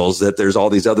and girls, that there's all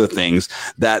these other things.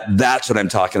 That's what I'm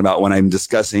talking about when I'm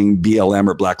discussing BLM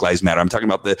or Black Lives Matter. I'm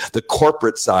talking about the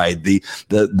corporate side,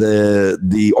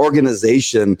 the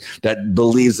organization that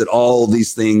believes that all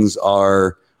these things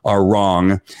are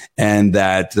wrong and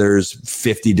that there's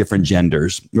 50 different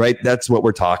genders, right? That's what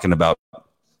we're talking about.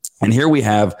 And here we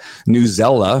have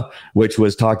Newsela, which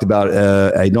was talked about.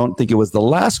 I don't think it was the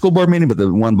last school board meeting, but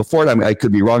the one before it. I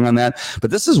could be wrong on that.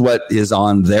 But this is what is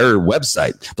on their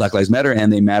website, Black Lives Matter,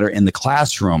 and they matter in the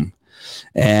classroom.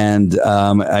 And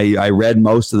I read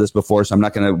most of this before, so I'm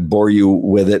not going to bore you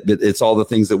with it. But it's all the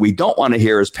things that we don't want to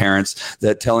hear as parents,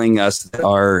 that telling us that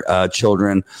our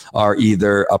children are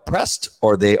either oppressed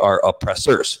or they are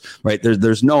oppressors, right?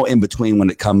 There's no in between when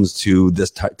it comes to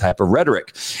this type of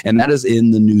rhetoric. And that is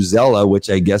in the Newsela, which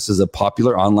I guess is a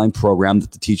popular online program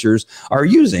that the teachers are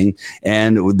using.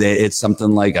 And it's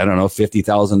something like, I don't know,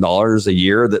 $50,000 a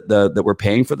year that we're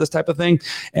paying for this type of thing.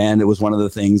 And it was one of the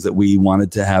things that we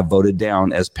wanted to have voted down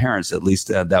as parents. At least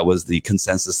that was the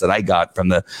consensus that I got from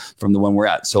the one we're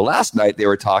at. So last night they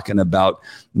were talking about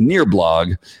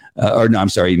Nearpod, and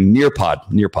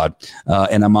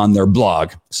I'm on their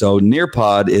blog. So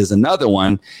Nearpod is another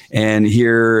one. And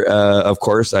here, of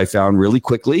course, I found really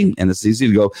quickly, and it's easy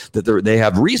to go, that they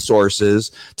have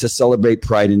resources to celebrate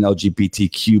Pride and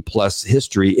LGBTQ plus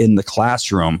history in the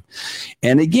classroom.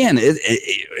 And again,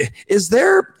 is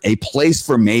there a place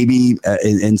for maybe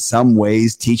in some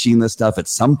ways teaching this stuff at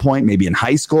some point, maybe in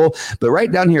high school? But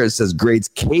right down here, it says grades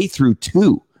K through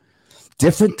 2.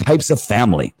 Different types of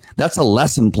family. That's a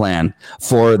lesson plan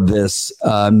for this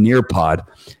Nearpod.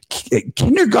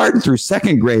 Kindergarten through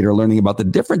second grade are learning about the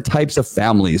different types of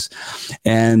families,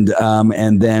 and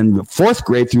then fourth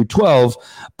grade through 12,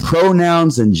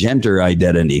 pronouns and gender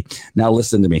identity. Now,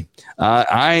 listen to me.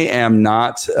 I am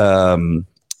not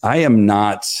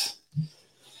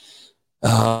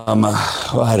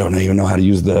well, I don't even know how to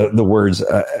use the words.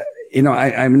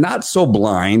 I'm not so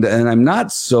blind and I'm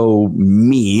not so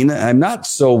mean. I'm not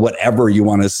so whatever you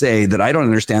want to say that I don't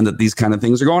understand that these kind of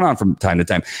things are going on from time to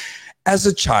time. As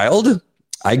a child,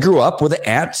 I grew up with an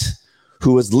aunt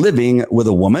who was living with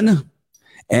a woman,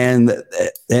 and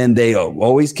they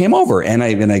always came over, and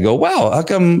I go, wow, how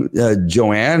come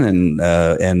Joanne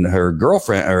and her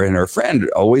girlfriend and her friend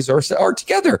always are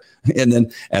together? And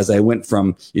then as I went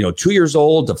from 2 years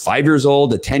old to 5 years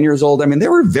old to 10 years old, I mean, they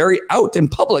were very out in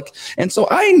public, and so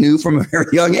I knew from a very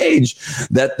young age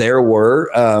that there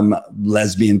were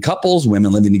lesbian couples,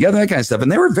 women living together, that kind of stuff,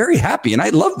 and they were very happy, and I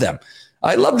loved them.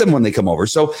 I love them when they come over.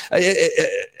 So,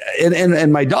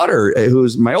 and my daughter,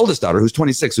 who's my oldest daughter, who's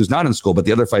 26, who's not in school, but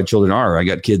the other 5 children are. I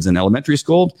got kids in elementary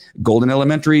school, Golden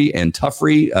Elementary, and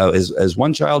Tuffrey as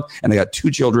one child, and I got 2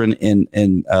 children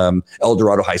in El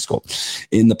Dorado High School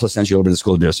in the Placentia Urban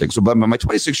School District. So, but my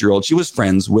 26-year-old, she was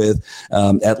friends with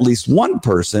at least one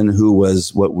person who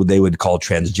was what they would call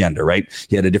transgender. Right?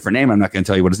 He had a different name. I'm not going to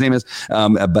tell you what his name is,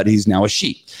 but he's now a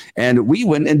she. And we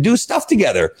went and do stuff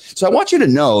together. So I want you to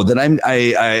know that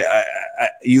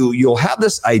you'll have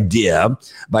this idea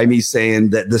by me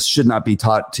saying that this should not be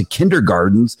taught to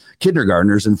kindergartners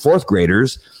and 4th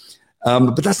graders.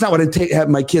 But that's not what I have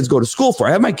my kids go to school for.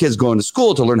 I have my kids going to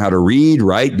school to learn how to read,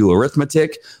 write, do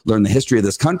arithmetic, learn the history of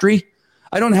this country.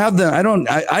 I don't have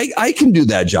I can do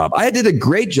that job. I did a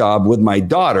great job with my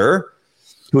daughter,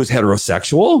 who was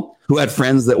heterosexual, who had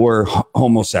friends that were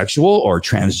homosexual or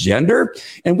transgender.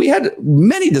 And we had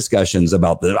many discussions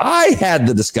about that. I had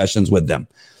the discussions with them.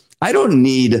 I don't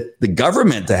need the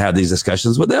government to have these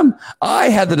discussions with them. I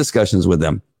had the discussions with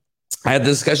them. I had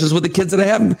the discussions with the kids that I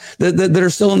have that are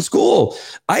still in school.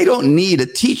 I don't need a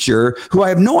teacher who I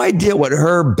have no idea what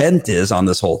her bent is on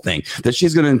this whole thing, that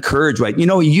she's going to encourage, right?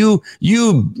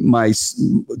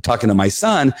 Talking to my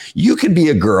son, you can be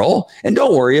a girl, and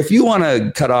don't worry, if you want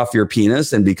to cut off your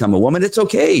penis and become a woman, it's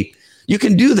okay. You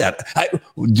can do that.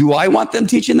 Do I want them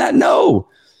teaching that? No.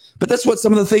 But that's what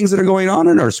some of the things that are going on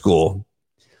in our school.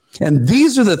 And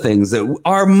these are the things that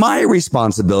are my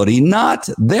responsibility, not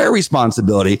their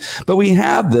responsibility. But we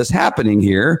have this happening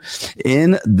here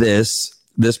in this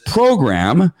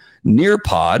program,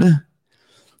 Nearpod,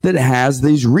 that has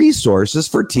these resources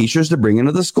for teachers to bring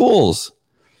into the schools.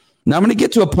 Now, I'm going to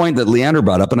get to a point that Leander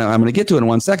brought up, and I'm going to get to it in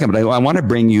 1 second, but I want to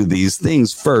bring you these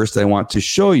things first. I want to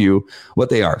show you what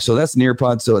they are. So that's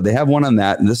Nearpod. So they have one on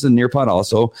that, and this is Nearpod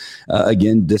also,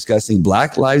 again, discussing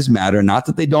Black Lives Matter. Not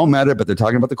that they don't matter, but they're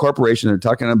talking about the corporation. They're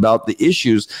talking about the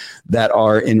issues that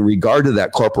are in regard to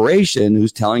that corporation,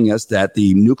 who's telling us that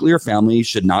the nuclear family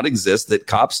should not exist, that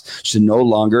cops should no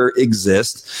longer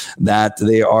exist, that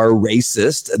they are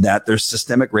racist, that there's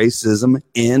systemic racism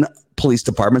in police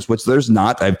departments, which there's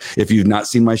not. If you've not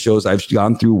seen my shows, I've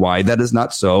gone through why that is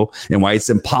not so and why it's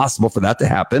impossible for that to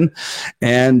happen.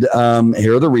 And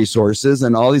here are the resources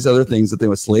and all these other things that they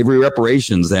with slavery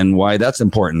reparations and why that's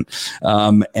important.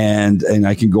 And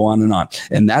I can go on.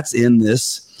 And that's in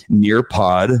this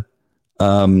Nearpod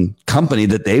company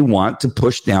that they want to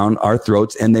push down our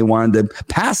throats, and they wanted to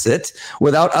pass it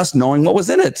without us knowing what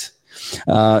was in it.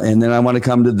 And then I want to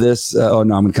come to this. I'm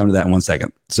going to come to that in 1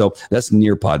 second. So that's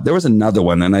Nearpod. There was another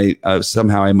one, and I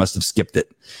somehow I must have skipped it.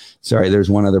 Sorry, there's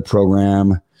one other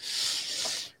program.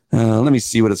 Let me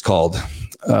see what it's called.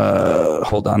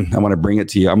 Hold on. I want to bring it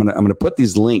to you. I'm gonna put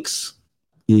these links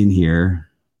in here.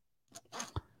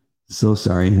 So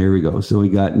sorry. Here we go. So we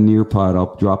got Nearpod.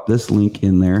 I'll drop this link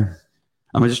in there.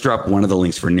 I'm gonna just drop one of the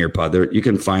links for Nearpod. There, you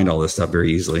can find all this stuff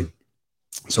very easily.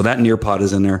 So that Nearpod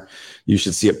is in there. You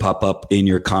should see it pop up in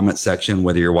your comment section,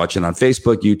 whether you're watching on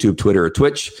Facebook, YouTube, Twitter, or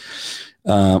Twitch.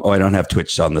 I don't have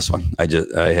Twitch on this one. I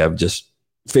have just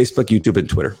Facebook, YouTube, and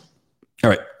Twitter. All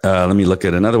right. Let me look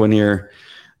at another one here.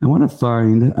 I want to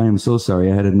find, I am so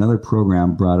sorry. I had another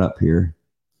program brought up here.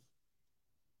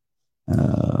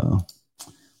 I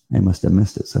must have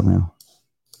missed it somehow.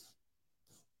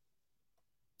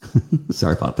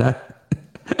 Sorry about that.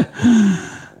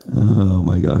 Oh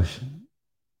my gosh.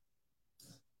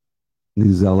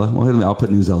 Newsella. Well, I'll put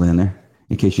Newsella in there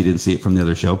in case you didn't see it from the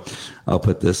other show. I'll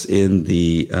put this in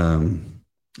the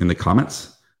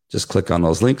comments. Just click on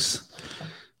those links.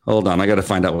 Hold on, I got to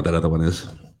find out what that other one is.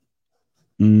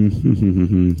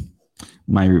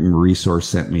 My resource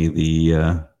sent me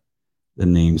the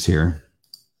names here.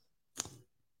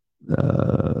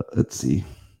 Let's see.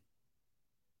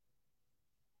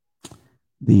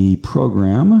 The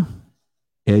program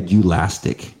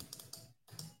Edulastic.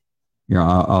 Here,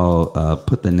 I'll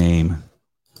put the name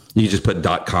You just put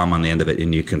 .com on the end of it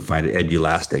and you can find it,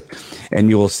 Edulastic. And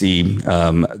you will see,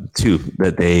 too,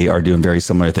 that they are doing very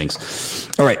similar things.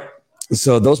 All right.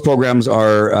 So those programs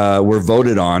were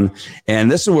voted on,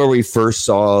 and this is where we first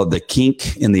saw the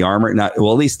kink in the armor. At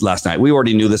least last night. We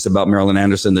already knew this about Marilyn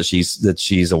Anderson, that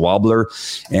she's a wobbler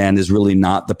and is really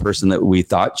not the person that we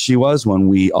thought she was when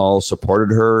we all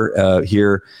supported her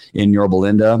here in Yorba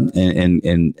Linda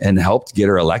and helped get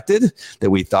her elected. That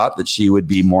we thought that she would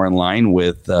be more in line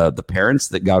with the parents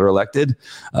that got her elected,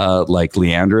 like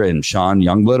Leandra and Sean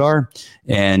Youngblood are,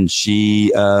 and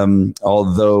she,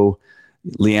 although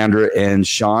Leandra and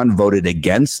Sean voted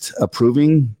against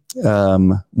approving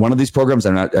one of these programs.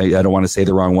 I don't want to say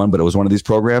the wrong one, but it was one of these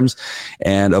programs.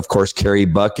 And of course, Carrie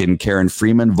Buck and Karen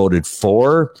Freeman voted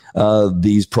for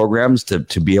these programs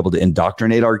to be able to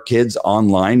indoctrinate our kids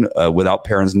online without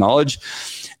parents' knowledge.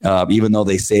 Even though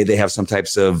they say they have some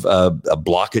types of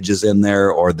blockages in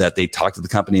there, or that they talked to the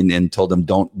company and told them,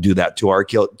 don't do that to our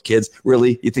kids.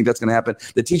 Really? You think that's going to happen?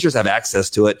 The teachers have access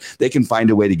to it. They can find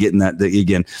a way to get in that.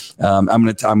 Again, I'm going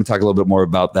to talk a little bit more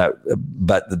about that,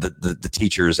 but the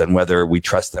teachers and whether we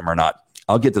trust them or not.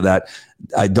 I'll get to that.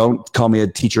 I don't call me a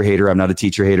teacher hater. I'm not a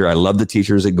teacher hater. I love the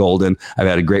teachers at Golden. I've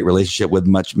had a great relationship with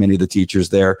many of the teachers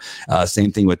there.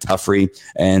 Same thing with Tuffrey,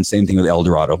 and same thing with El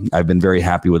Dorado. I've been very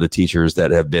happy with the teachers that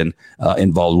have been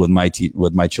involved with my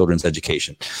children's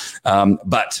education.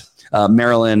 But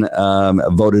Marilyn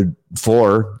voted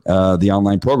for the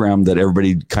online program that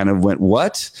everybody kind of went,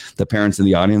 what? The parents in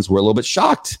the audience were a little bit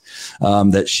shocked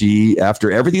that she, after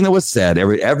everything that was said,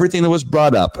 everything that was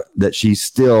brought up, that she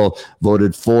still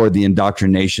voted for the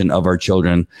indoctrination of our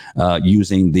children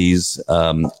using these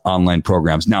online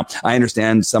programs. Now, I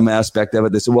understand some aspect of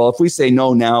it. They said, well, if we say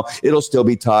no now, it'll still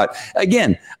be taught.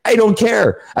 Again, I don't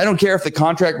care. I don't care if the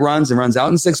contract runs out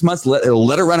in 6 months. Let it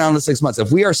run out in 6 months.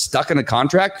 If we are stuck in a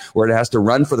contract where it has to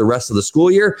run for the rest of the school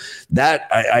year, that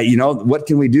what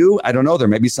can we do? I don't know. There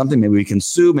may be something. Maybe we can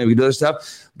sue. Maybe we do other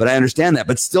stuff. But I understand that.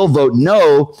 But still vote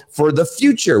no for the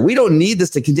future. We don't need this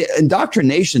to continue.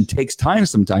 Indoctrination takes time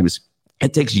sometimes.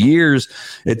 It takes years.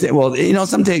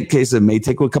 Some cases it may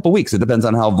take a couple of weeks. It depends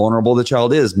on how vulnerable the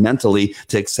child is mentally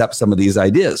to accept some of these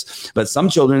ideas. But some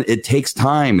children, it takes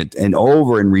time and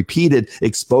over and repeated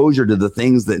exposure to the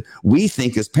things that we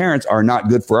think as parents are not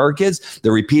good for our kids.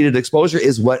 The repeated exposure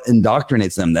is what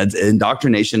indoctrinates them. That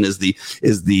indoctrination is the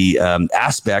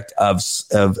aspect of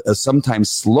sometimes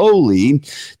slowly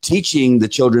teaching the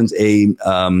children's an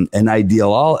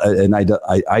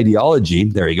ideology.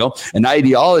 There you go, an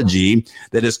ideology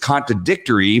that is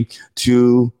contradictory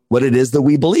to what it is that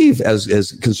we believe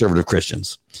as conservative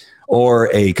Christians, or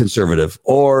a conservative,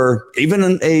 or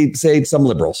even some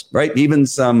liberals, right? Even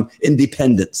some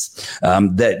independents,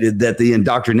 that the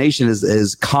indoctrination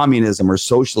is communism or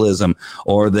socialism,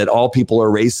 or that all people are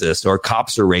racist or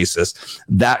cops are racist.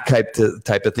 That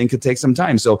type of thing could take some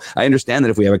time. So I understand that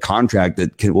if we have a contract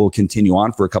that will continue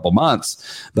on for a couple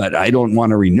months, but I don't want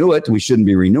to renew it. We shouldn't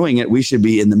be renewing it. We should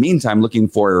be, in the meantime, looking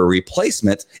for a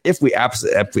replacement if we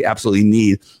absolutely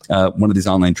need one of these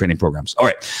online training programs. All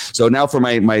right. So now for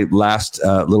my last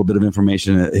little bit of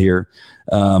information here.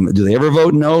 Do they ever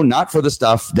vote no? Not for the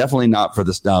stuff. Definitely not for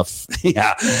the stuff.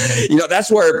 Yeah.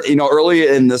 That's where, early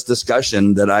in this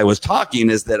discussion that I was talking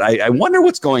is that I wonder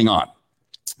what's going on,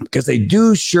 because they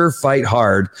do sure fight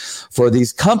hard for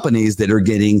these companies that are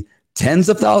getting tens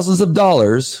of thousands of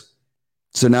dollars.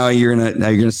 So now you're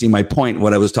gonna see my point.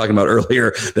 What I was talking about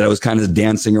earlier, that I was kind of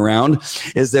dancing around,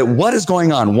 is that what is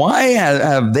going on? Why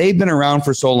have they been around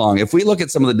for so long? If we look at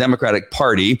some of the Democratic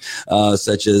Party,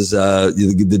 such as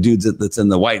the dudes that's in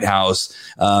the White House,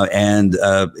 and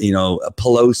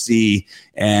Pelosi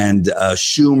and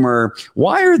Schumer,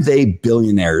 why are they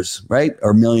billionaires, right,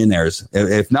 or millionaires?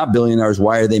 If not billionaires,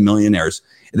 why are they millionaires?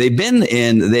 They've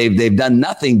done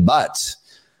nothing but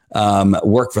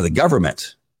work for the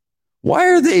government. Why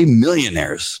are they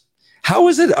millionaires? How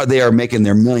is it they are making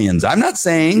their millions? I'm not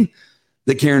saying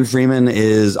that Karen Freeman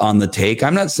is on the take.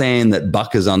 I'm not saying that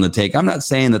Buck is on the take. I'm not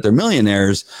saying that they're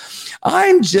millionaires.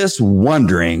 I'm just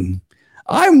wondering.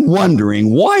 I'm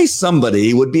wondering why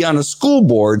somebody would be on a school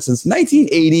board since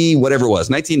 1980, whatever it was,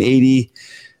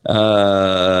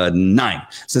 1989.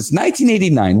 Since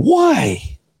 1989.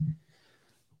 Why?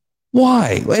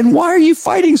 Why? And why are you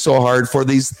fighting so hard for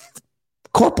these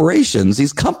corporations,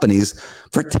 these companies,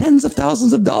 for tens of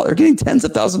thousands of dollars, getting tens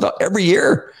of thousands of dollars every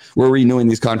year? We're renewing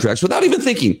these contracts without even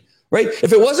thinking. right?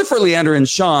 If it wasn't for Leandra and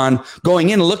Sean going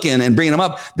in, looking and bringing them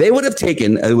up, they would have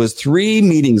taken, it was 3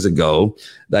 meetings ago,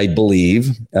 I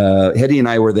believe, Hetty and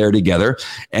I were there together,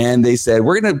 and they said,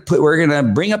 we're going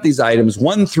to bring up these items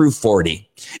 1 through 40,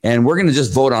 and we're going to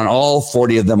just vote on all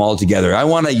 40 of them all together. I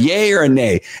want a yay or a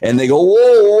nay. And they go,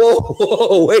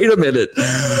 whoa, wait a minute.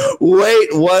 Wait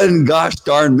one gosh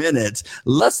darn minute.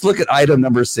 Let's look at item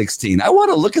number 16. I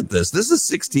want to look at this. This is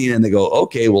 16. And they go,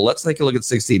 okay, well, let's take a look at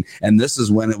 16. And this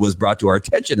is when it was brought to our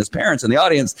attention as parents in the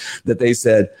audience that they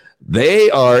said, they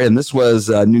are, and this was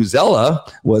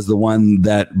Newsella was the one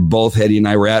that both Hetty and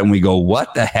I were at, and we go,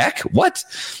 what the heck? What?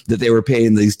 That they were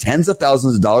paying these tens of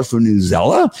thousands of dollars for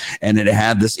Newsella, and it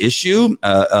had this issue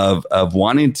of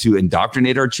wanting to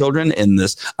indoctrinate our children in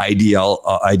this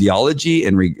ideology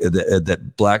and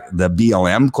the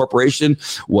BLM Corporation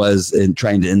was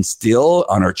trying to instill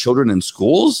on our children in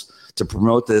schools to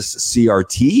promote this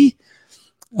CRT.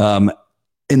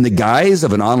 In the guise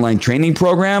of an online training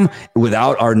program,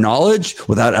 without our knowledge,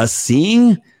 without us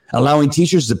seeing, allowing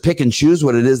teachers to pick and choose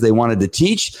what it is they wanted to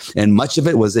teach. And much of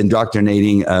it was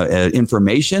indoctrinating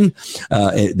information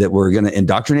that we're going to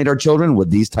indoctrinate our children with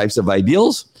these types of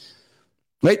ideals.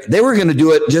 Right? They were going to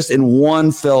do it just in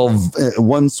one fell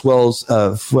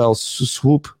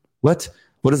swoop. What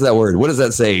is that word? What does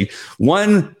that say?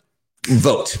 One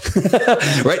vote,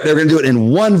 right? They're going to do it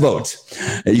in one vote.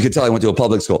 You can tell I went to a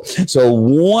public school. So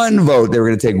one vote, they were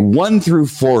going to take 1 through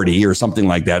 40 or something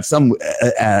like that, some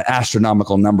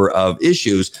astronomical number of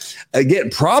issues,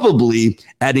 again, probably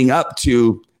adding up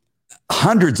to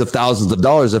hundreds of thousands of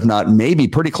dollars, if not maybe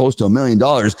pretty close to $1 million.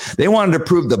 They wanted to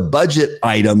approve the budget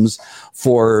items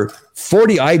for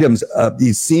 40 items,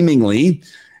 seemingly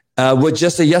with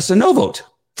just a yes and no vote.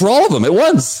 For all of them at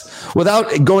once,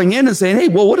 without going in and saying, hey,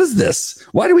 well, what is this?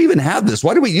 Why do we even have this?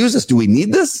 Why do we use this? Do we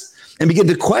need this? And begin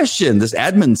to question this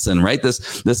Edmondson, right?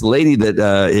 This lady that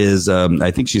is,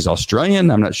 I think she's Australian.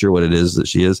 I'm not sure what it is that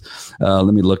she is. Let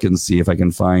me look and see if I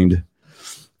can find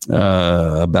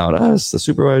about us, the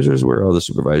supervisors. Where are all the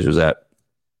supervisors at?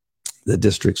 The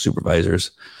district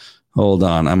supervisors. Hold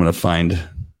on. I'm going to find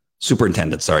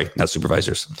superintendents. Sorry, not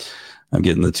supervisors. I'm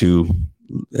getting the 2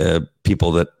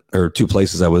 people that, or 2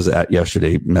 places I was at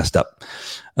yesterday messed up.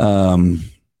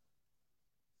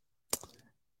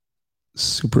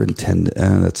 Superintendent,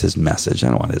 that's his message. I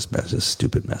don't want his message, his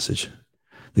stupid message.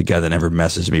 The guy that never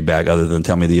messaged me back other than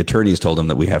tell me the attorneys told him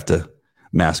that we have to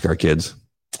mask our kids.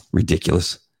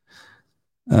 Ridiculous.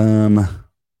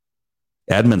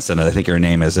 Edmondson, I think her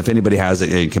name is. If anybody has it,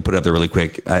 you can put it up there really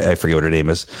quick. I forget what her name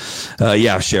is.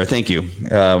 Yeah, Cher, thank you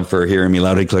for hearing me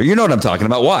loud and clear. You know what I'm talking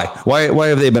about. Why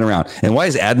have they been around? And why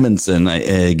is Edmondson,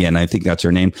 again, I think that's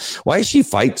her name, why does she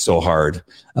fight so hard?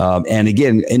 And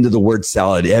again, into the word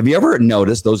salad. Have you ever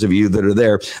noticed, those of you that are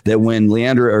there, that when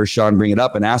Leandra or Sean bring it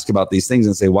up and ask about these things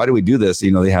and say, why do we do this?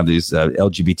 You know, they have these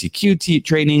LGBTQ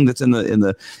training that's in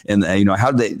the you know,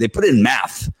 how do they put it in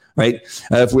math? Right.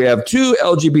 If we have 2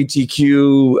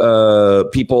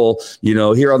 LGBTQ people, you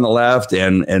know, here on the left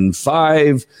and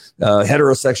 5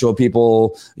 heterosexual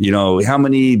people, you know, how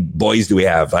many boys do we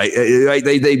have?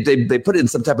 They put it in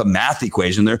some type of math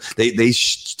equation there. They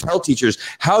tell teachers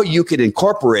how you could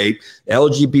incorporate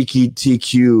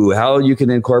LGBTQ, how you can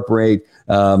incorporate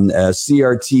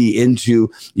CRT into,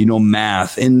 you know,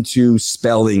 math, into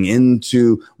spelling,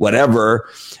 into whatever.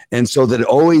 And so that it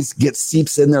always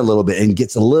seeps in there a little bit and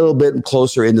gets a little bit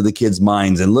closer into the kids'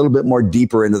 minds and a little bit more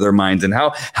deeper into their minds, and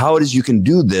how it is you can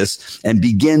do this and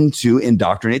begin to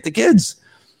indoctrinate the kids.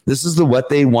 This is what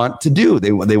they want to do.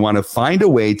 They want to find a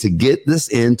way to get this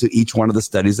into each one of the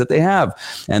studies that they have.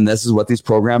 And this is what these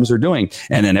programs are doing.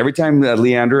 And then every time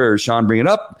Leandra or Sean bring it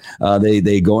up,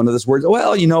 they go into this word,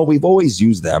 well, you know, we've always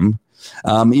used them.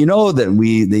 You know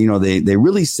that they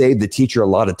really save the teacher a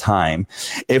lot of time.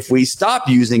 If we stop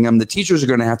using them, the teachers are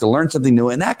going to have to learn something new,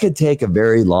 and that could take a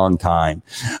very long time.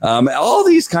 All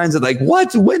these kinds of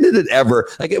when did it ever,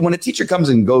 when a teacher comes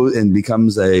and goes and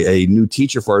becomes a new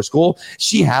teacher for our school,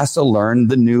 she has to learn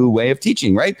the new way of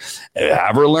teaching, right?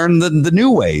 Have her learn the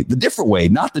new way, the different way,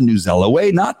 not the Newsella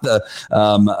way, not the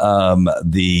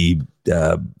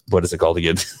what is it called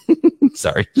again?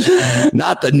 Sorry,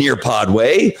 not the Nearpod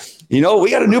way. You know,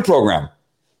 we got a new program,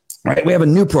 right? We have a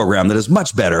new program that is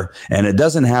much better, and it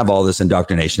doesn't have all this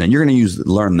indoctrination, and you're going to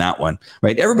learn that one,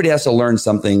 right? Everybody has to learn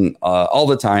something all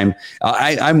the time.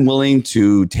 I'm willing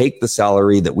to take the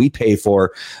salary that we pay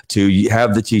for to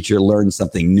have the teacher learn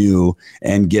something new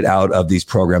and get out of these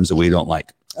programs that we don't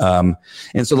like. And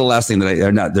so the last thing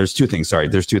there's two things. Sorry,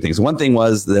 there's two things. One thing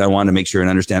was that I want to make sure and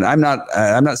understand. I'm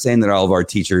not saying that all of our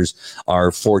teachers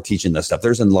are for teaching this stuff.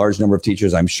 There's a large number of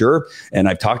teachers, I'm sure, and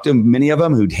I've talked to many of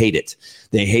them who'd hate it.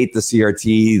 They hate the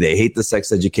CRT. They hate the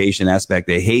sex education aspect.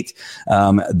 They hate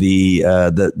the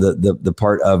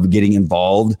part of getting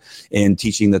involved in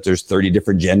teaching that there's 30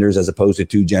 different genders as opposed to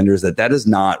 2 genders. That is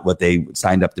not what they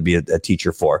signed up to be a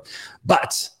teacher for.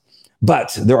 But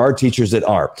there are teachers that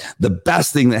are. The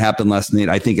best thing that happened last night,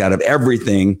 I think, out of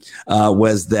everything,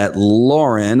 was that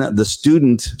Lauren, the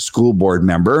student school board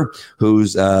member,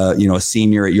 who's a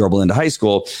senior at Yorba Linda High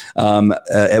School,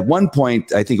 at one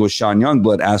point, I think it was Sean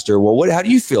Youngblood asked her, "Well, how do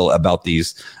you feel about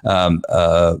these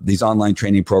online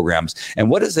training programs? And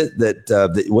what is it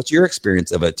that what's your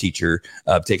experience of a teacher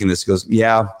taking this?" She goes,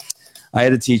 "Yeah. I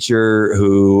had a teacher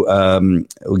who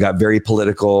got very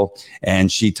political, and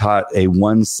she taught a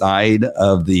one side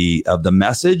of the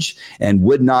message and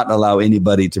would not allow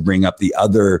anybody to bring up the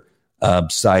other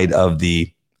side of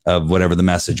whatever the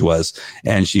message was.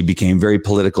 And she became very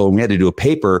political. And we had to do a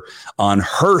paper on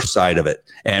her side of it.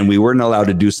 And we weren't allowed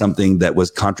to do something that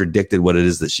was contradicted what it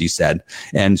is that she said.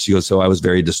 And she goes, so I was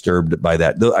very disturbed by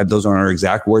that. Those aren't her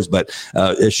exact words, but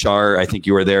Ishar, I think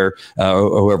you were there,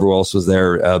 or whoever else was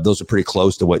there. Those are pretty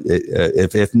close to what,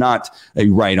 if not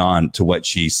right on to what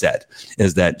she said,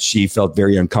 is that she felt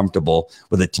very uncomfortable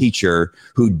with a teacher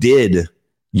who did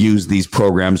use these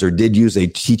programs or did use a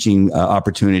teaching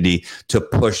opportunity to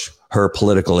push her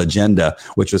political agenda,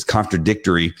 which was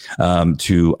contradictory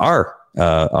to our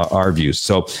views.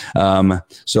 So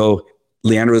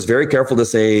Leandra was very careful to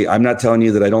say, I'm not telling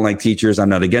you that I don't like teachers. I'm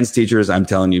not against teachers. I'm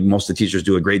telling you most of the teachers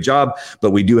do a great job, but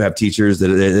we do have teachers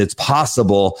that it's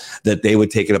possible that they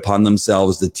would take it upon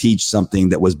themselves to teach something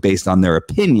that was based on their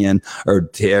opinion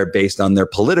or based on their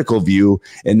political view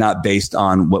and not based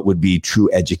on what would be true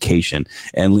education.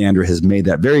 And Leandra has made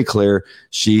that very clear.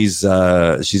 She's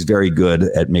very good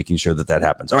at making sure that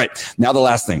happens. All right. Now the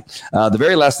last thing, the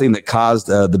very last thing that caused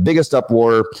the biggest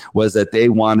uproar was that they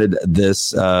wanted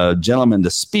this gentleman to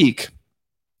speak,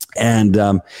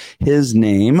 and his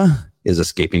name is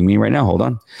escaping me right now. Hold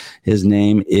on. His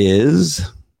name is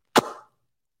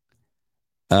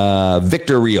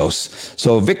Victor Rios.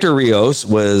 So Victor Rios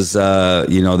was,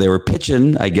 they were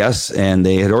pitching, I guess, and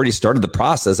they had already started the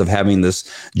process of having this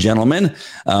gentleman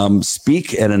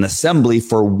speak at an assembly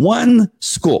for one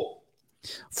school.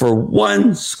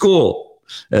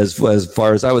 As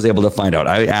far as I was able to find out,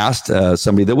 I asked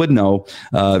somebody that would know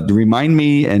to remind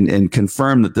me and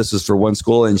confirm that this is for one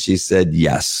school, and she said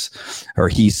yes, or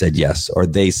he said yes, or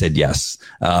they said yes,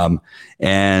 and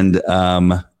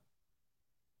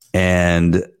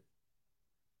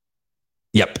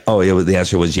yep. Oh, the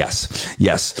answer was yes.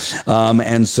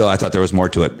 And so I thought there was more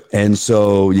to it, and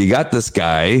so you got this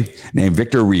guy named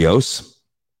Victor Rios,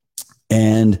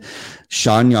 and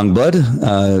Sean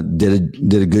Youngblood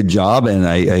did a good job, and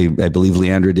I believe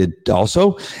Leandra did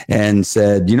also, and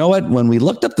said, you know what? When we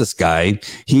looked up this guy,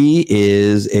 he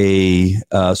is a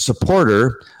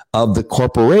supporter of the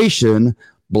corporation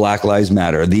Black Lives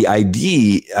Matter. The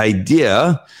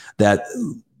idea that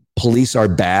police are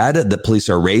bad, that police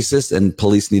are racist, and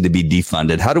police need to be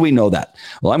defunded. How do we know that?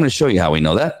 Well, I'm going to show you how we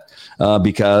know that,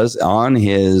 because on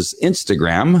his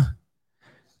Instagram,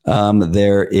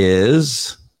 there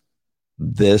is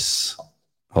this.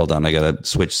 Hold on, I gotta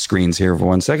switch screens here for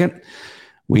 1 second.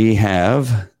 We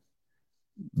have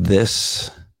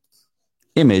this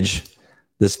image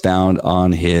that's found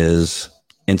on his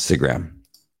Instagram,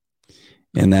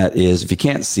 and that is, if you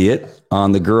can't see it,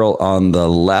 on the girl on the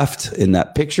left in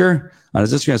that picture on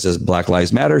his Instagram, it says Black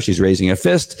Lives Matter. She's raising a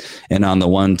fist. And on the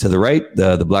one to the right,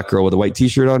 the black girl with a white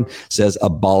t-shirt on, says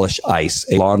abolish ICE,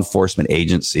 a law enforcement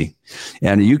agency.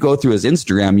 And you go through his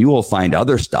Instagram, you will find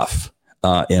other stuff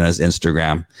in his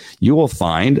Instagram. You will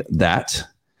find that,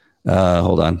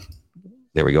 hold on.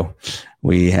 There we go.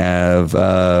 We have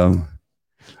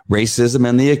racism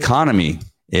and the economy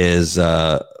is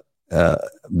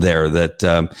there,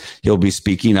 that he'll be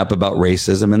speaking up about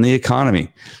racism and the economy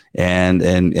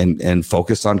and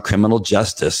focus on criminal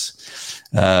justice.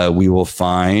 We will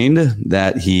find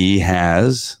that he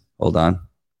has, hold on,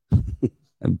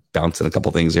 I'm bouncing a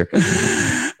couple things here.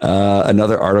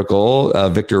 Another article,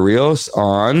 Victor Rios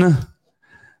on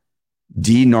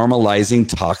denormalizing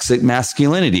toxic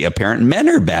masculinity. Apparent men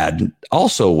are bad,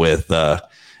 also with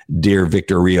dear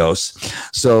Victor Rios.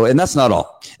 So, and that's not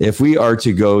all. If we are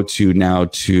to go to now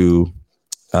to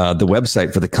the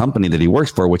website for the company that he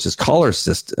works for, which is Scholar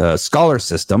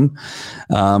System,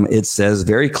 it says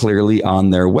very clearly on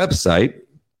their website,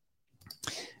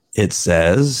 it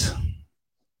says,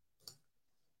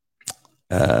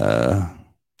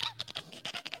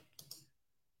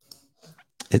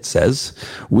 it says,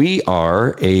 we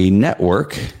are a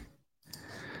network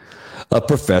of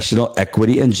professional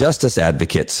equity and justice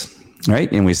advocates.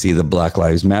 Right. And we see the Black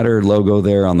Lives Matter logo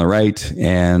there on the right,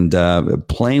 and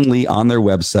plainly on their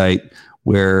website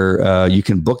where you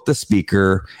can book the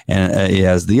speaker, and it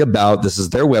has the about. This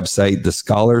is their website, the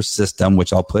Scholar System,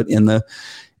 which I'll put in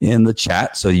the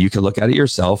chat so you can look at it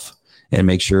yourself and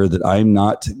make sure that I'm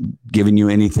not giving you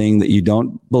anything that you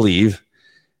don't believe.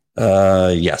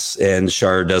 Yes. And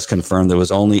Shar does confirm there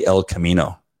was only El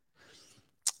Camino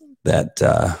that,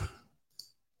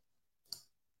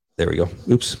 there we go.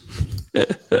 Oops.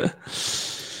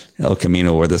 El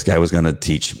Camino, where this guy was going to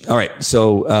teach. All right.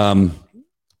 So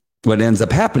what ends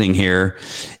up happening here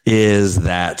is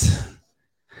that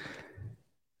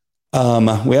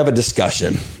we have a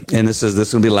discussion, and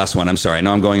this will be the last one. I'm sorry. I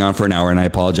know I'm going on for an hour, and I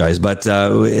apologize. But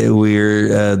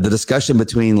we're the discussion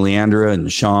between Leandra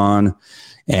and Sean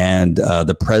and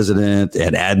the president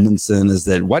and Admonson is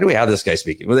that, why do we have this guy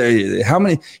speaking? Well, how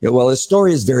many? Well, his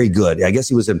story is very good. I guess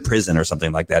he was in prison or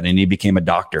something like that, and he became a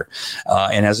doctor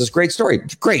and has this great story.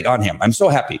 Great on him. I'm so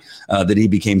happy that he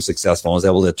became successful and was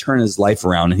able to turn his life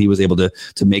around, and he was able to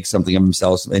make something of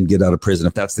himself and get out of prison.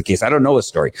 If that's the case, I don't know his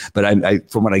story, but I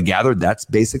from what I gathered, that's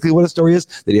basically what his story is,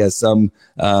 that he has some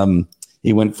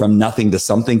he went from nothing to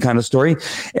something kind of story.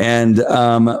 And,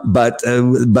 but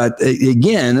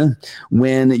again,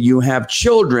 when you have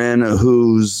children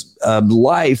whose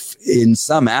life in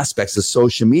some aspects of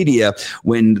social media,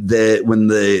 when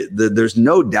there's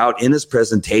no doubt in his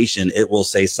presentation, it will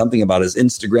say something about his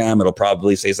Instagram. It'll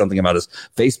probably say something about his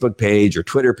Facebook page or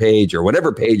Twitter page or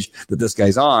whatever page that this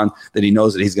guy's on, that he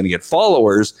knows that he's going to get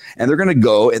followers, and they're going to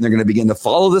go and they're going to begin to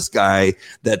follow this guy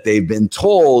that they've been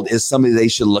told is somebody they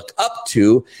should look up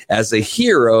to as a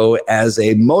hero, as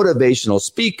a motivational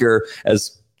speaker,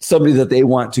 as somebody that they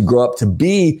want to grow up to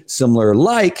be similar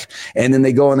like. And then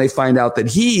they go and they find out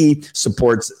that he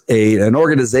supports an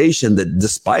organization that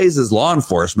despises law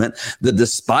enforcement, that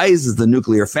despises the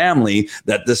nuclear family,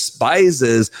 that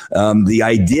despises the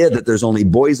idea that there's only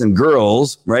boys and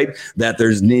girls, right? That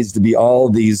there's needs to be all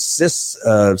these cis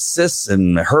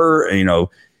and her,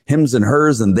 hims and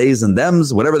hers and theys and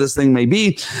thems, whatever this thing may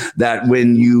be, that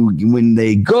when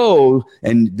they go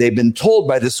and they've been told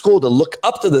by the school to look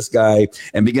up to this guy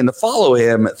and begin to follow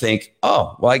him, think,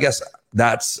 oh, well, I guess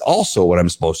that's also what I'm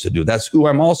supposed to do. That's who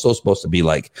I'm also supposed to be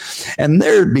like. And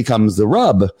there becomes the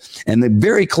rub. And they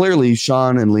very clearly,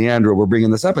 Sean and Leandra were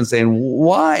bringing this up and saying,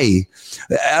 why?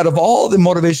 Out of all the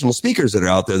motivational speakers that are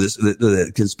out there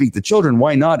that can speak to children,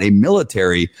 why not a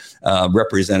military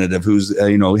representative who's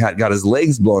got his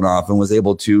legs blown off and was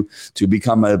able to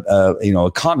become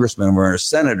a congressman or a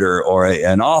senator or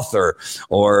an author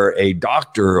or a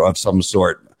doctor of some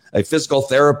sort, a physical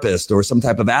therapist or some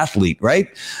type of athlete, right?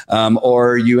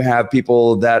 Or you have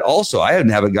people that also, I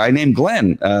have a guy named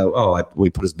Glenn. We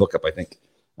put his book up, I think.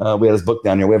 We had his book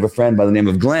down here. We have a friend by the name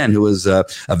of Glenn who was a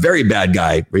very bad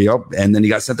guy, and then he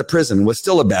got sent to prison, was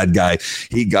still a bad guy.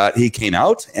 He came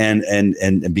out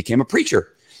and became a preacher,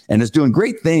 and is doing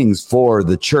great things for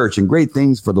the church and great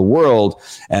things for the world,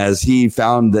 as he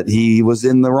found that he was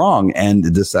in the wrong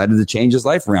and decided to change his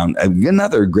life around.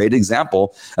 Another great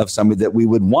example of somebody that we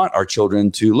would want our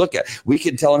children to look at. We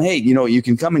could tell them, hey, you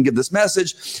can come and give this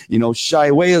message, shy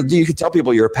away. You could tell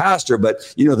people you're a pastor,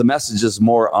 but the message is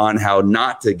more on how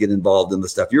not to get involved in the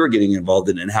stuff you're getting involved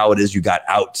in and how it is you got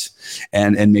out,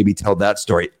 and maybe tell that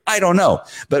story. I don't know.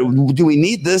 But do we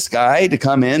need this guy to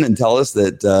come in and tell us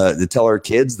that, to tell our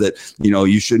kids that,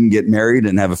 you shouldn't get married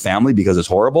and have a family because it's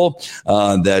horrible,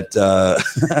 that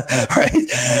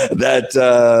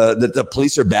the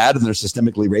police are bad and they're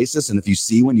systemically racist, and if you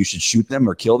see one, you should shoot them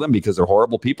or kill them because they're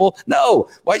horrible people? No.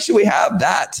 Why should we have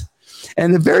that?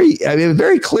 And a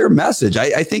very clear message.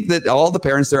 I think that all the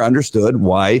parents there understood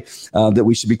why that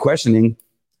we should be questioning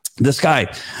this guy.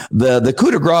 The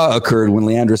coup de grace occurred when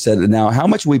Leandra said, now, how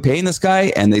much are we paying this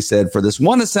guy? And they said for this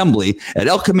one assembly at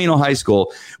El Camino High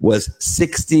School was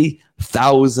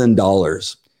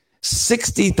 $60,000.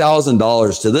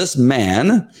 $60,000 to this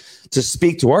man to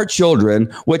speak to our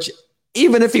children, which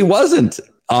even if he wasn't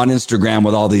on Instagram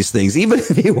with all these things, even if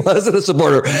he wasn't a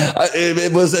supporter,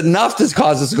 it was enough to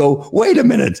cause us to go, wait a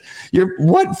minute,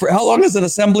 how long is an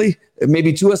assembly?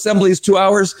 Maybe 2 assemblies, 2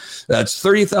 hours. That's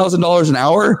 $30,000 an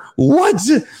hour. What?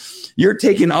 You're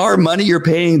taking our money. You're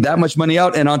paying that much money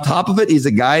out. And on top of it, he's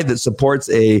a guy that supports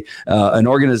an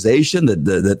organization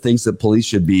that thinks that police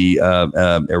should be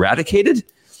eradicated.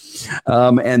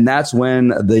 And that's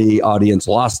when the audience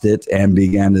lost it and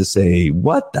began to say,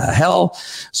 what the hell?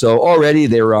 So already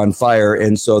they were on fire.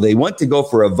 And so they went to go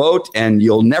for a vote, and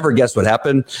you'll never guess what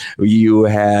happened. You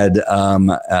had,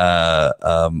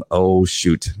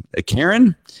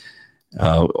 Karen.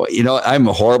 I'm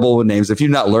horrible with names. If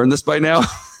you've not learned this by now,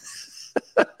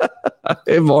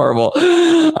 I'm horrible.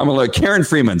 I'm going to learn. Karen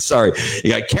Freeman. Sorry.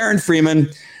 You got Karen Freeman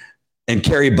and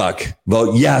Carrie Buck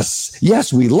vote yes.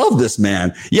 Yes, we love this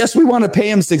man. Yes, we want to pay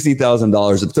him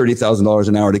 $60,000 at $30,000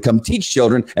 an hour to come teach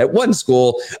children at one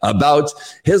school about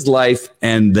his life,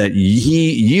 and that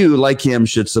you like him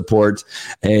should support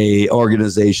a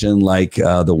organization like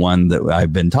the one that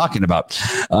I've been talking about.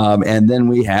 And then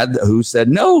we had who said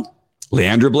no.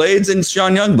 Leandra Blades and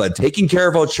Sean Youngblood, taking care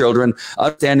of our children,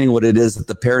 understanding what it is that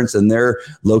the parents in their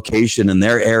location and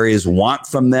their areas want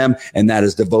from them, and that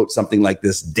is to vote something like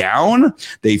this down.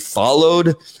 They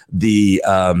followed the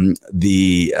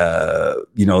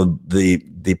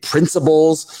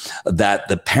principles that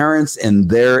the parents in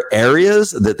their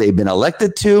areas that they've been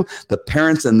elected to, the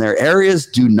parents in their areas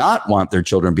do not want their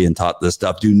children being taught this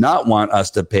stuff, do not want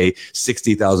us to pay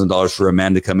 $60,000 for a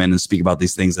man to come in and speak about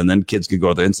these things. And then kids could go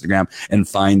to their Instagram and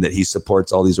find that he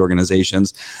supports all these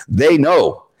organizations. They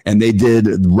know, and they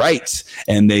did right.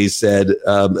 And they said,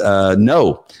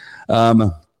 no.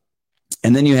 And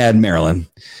then you had Maryland.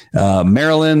 At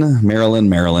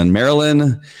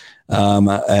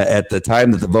the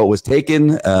time that the vote was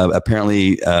taken,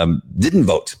 apparently didn't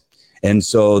vote. And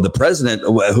so the president,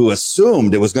 who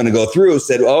assumed it was going to go through,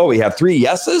 said, oh, we have 3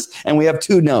 yeses and we have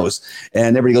 2 no's.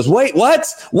 And everybody goes, wait,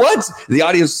 what? The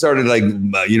audience started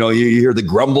you hear the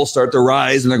grumble start to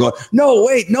rise, and they're going, no,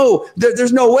 wait, no,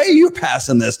 there's no way you're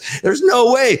passing this. There's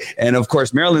no way. And of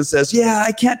course, Marilyn says, yeah,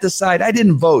 I can't decide. I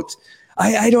didn't vote.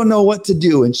 I don't know what to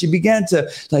do. And she began to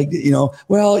I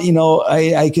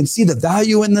can see the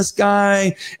value in this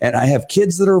guy, and I have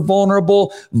kids that are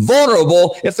vulnerable.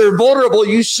 If they're vulnerable,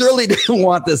 you surely don't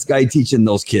want this guy teaching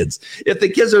those kids. If the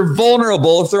kids are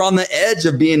vulnerable, if they're on the edge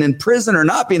of being in prison or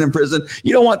not being in prison,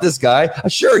 you don't want this guy.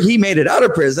 Sure, he made it out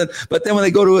of prison, but then when they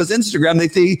go to his Instagram, they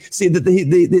see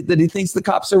that he thinks the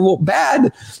cops are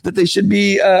bad, that they should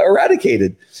be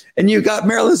eradicated. And you got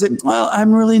Marilyn saying, well,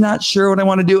 I'm really not sure what I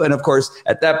want to do. And of course,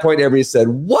 at that point, everybody said,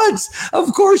 what?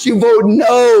 Of course you vote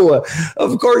no.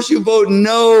 Of course you vote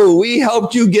no. We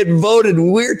helped you get voted.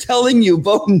 We're telling you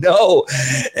vote no.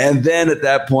 And then at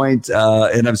that point,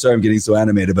 and I'm sorry I'm getting so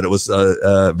animated, but it was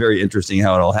very interesting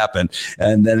how it all happened.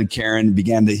 And then Karen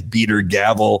began to beat her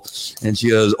gavel, and she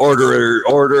goes, order.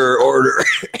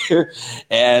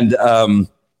 And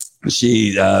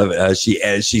she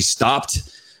stopped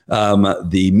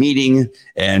the meeting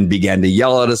and began to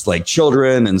yell at us like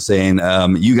children and saying,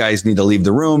 you guys need to leave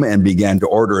the room, and began to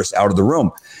order us out of the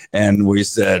room. And we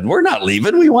said, we're not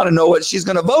leaving. We want to know what she's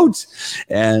going to vote.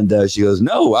 And she goes,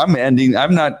 no,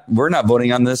 we're not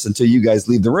voting on this until you guys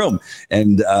leave the room.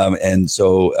 And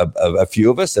so a few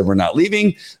of us said, we're not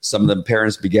leaving. Some of the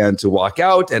parents began to walk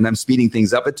out, and I'm speeding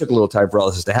things up. It took a little time for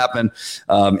all this to happen.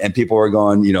 And people were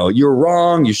going, you're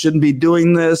wrong. You shouldn't be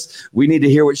doing this. We need to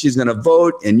hear what she's going to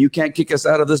vote. And you can't kick us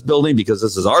out of this building because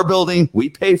this is our building. We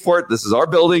pay for it. This is our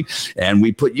building. And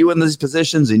we put you in these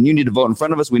positions, and you need to vote in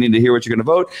front of us. We need to hear what you're going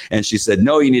to vote. And she said,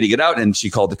 no, you need to get out. And she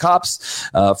called the cops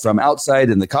from outside,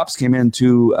 and the cops came in.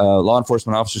 2 law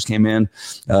enforcement officers came in.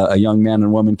 A young man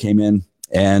and woman came in.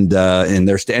 And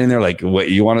they're standing there like,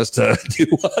 what, you want us to do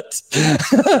what?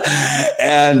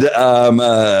 And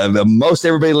most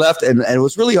everybody left. And it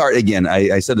was really hard. Again,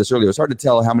 I said this earlier, it was hard to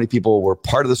tell how many people were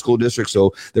part of the school district.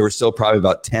 So there were still probably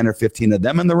about 10 or 15 of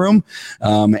them in the room.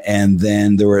 And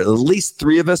then there were at least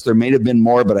 3 of us. There may have been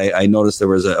more, but I noticed there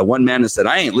was a one man that said,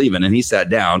 I ain't leaving. And he sat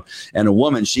down. And a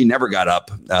woman, she never got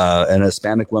up. An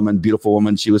Hispanic woman, beautiful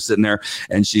woman. She was sitting there,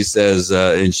 and she says,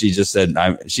 and she just said,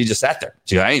 she just sat there.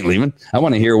 She goes, I ain't leaving. I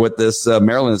want to hear what this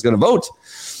Maryland is going to vote,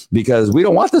 because we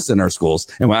don't want this in our schools.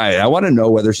 And I want to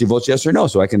know whether she votes yes or no,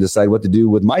 so I can decide what to do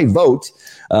with my vote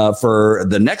for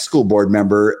the next school board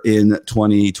member in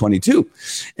 2022.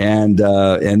 And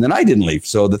then I didn't leave.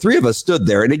 So the 3 of us stood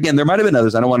there. And again, there might have been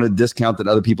others. I don't want to discount that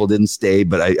other people didn't stay,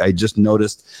 but I just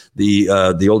noticed the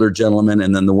older gentleman,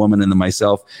 and then the woman, and then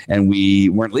myself, and we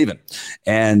weren't leaving.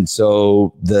 And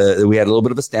so we had a little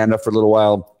bit of a standoff for a little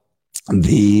while.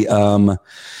 The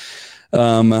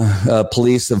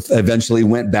police eventually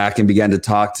went back and began to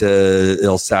talk to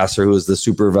Il Sasser, who was the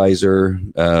supervisor,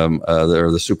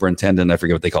 or the superintendent. I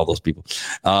forget what they call those people.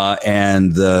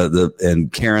 And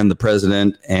Karen, the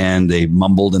president, and they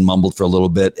mumbled for a little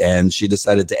bit, and she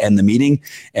decided to end the meeting.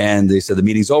 And they said, the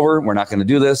meeting's over. We're not going to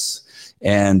do this.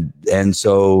 And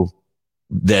so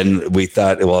then we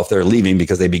thought, well, if they're leaving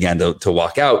because they began to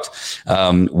walk out,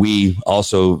 we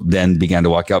also then began to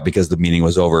walk out because the meeting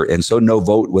was over. And so no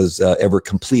vote was ever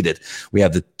completed. We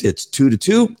have it's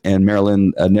 2-2, and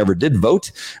Marilyn never did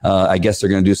vote. I guess they're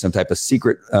going to do some type of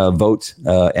secret vote,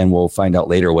 and we'll find out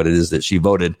later what it is that she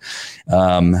voted.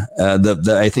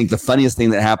 I think the funniest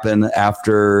thing that happened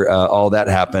after all that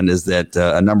happened is that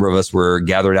a number of us were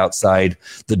gathered outside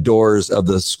the doors of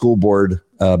the school board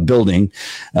building.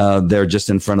 They're just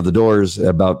in front of the doors,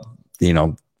 about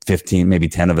 15, maybe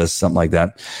 10 of us, something like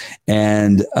that.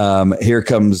 And here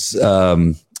comes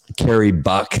Carrie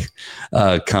Buck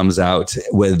comes out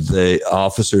with the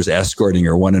officers escorting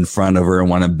her, one in front of her and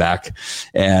one in back,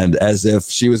 and as if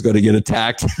she was going to get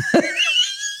attacked.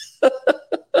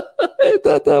 I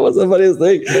thought that was the funniest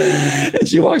thing. And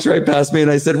she walks right past me, and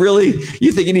I said, "Really?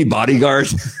 You think you need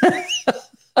bodyguards?"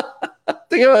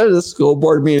 Think about it, a school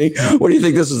board meeting. What do you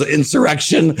think? This is an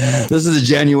insurrection? This is a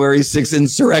January 6th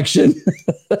insurrection.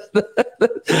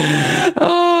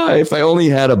 Oh, if I only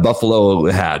had a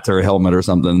buffalo hat or a helmet or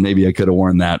something, maybe I could have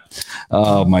worn that.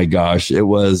 Oh my gosh. It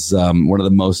was one of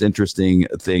the most interesting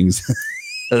things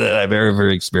that I've ever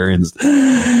experienced.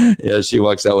 Yeah, she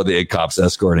walks out with the cops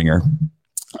escorting her.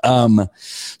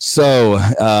 So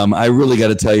I really got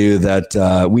to tell you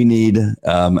that we need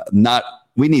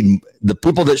the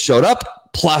people that showed up,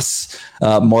 plus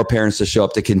more parents to show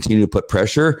up to continue to put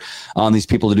pressure on these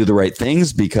people to do the right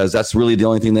things, because that's really the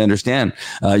only thing they understand.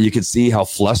 You could see how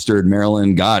flustered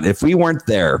Marilyn got. If we weren't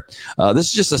there, this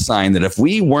is just a sign that if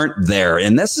we weren't there,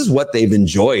 and this is what they've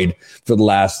enjoyed for the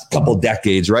last couple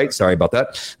decades, right? Sorry about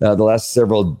that. The last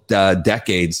several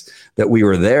decades that we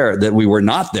were there, that we were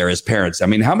not there as parents. I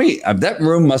mean, how many, that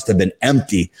room must have been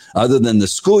empty other than the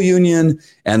school union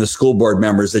and the school board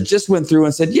members that just went through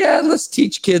and said, yeah, let's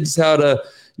teach kids how to,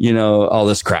 all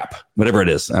this crap, whatever it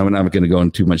is. I'm not going to go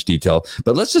into too much detail,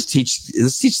 but let's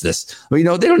teach this.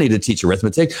 Well, they don't need to teach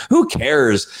arithmetic. Who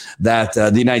cares that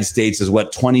the United States is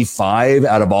 25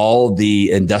 out of all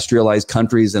the industrialized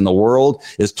countries in the world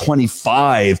is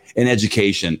 25 in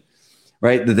education.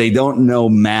 Right? That they don't know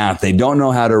math. They don't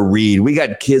know how to read. We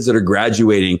got kids that are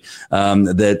graduating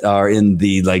that are in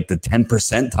the 10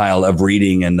 percentile of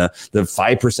reading and the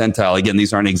 5 percentile. Again,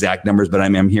 these aren't exact numbers, but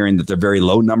I'm hearing that they're very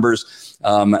low numbers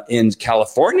in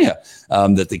California,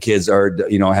 that the kids are,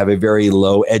 have a very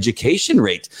low education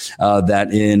rate,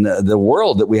 that in the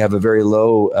world that we have a very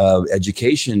low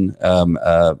education,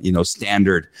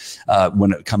 standard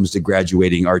when it comes to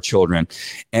graduating our children.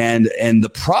 And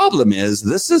the problem is,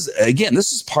 this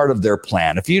is part of their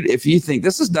plan. If you think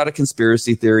this is not a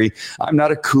conspiracy theory, I'm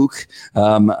not a kook,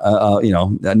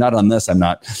 not on this, I'm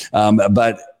not,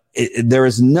 but there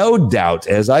is no doubt,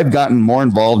 as I've gotten more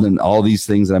involved in all these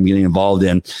things that I'm getting involved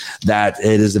in, that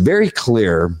it is very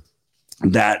clear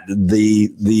that the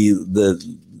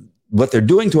what they're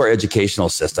doing to our educational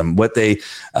system, what they,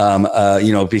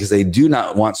 because they do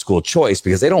not want school choice,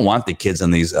 because they don't want the kids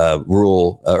in these inner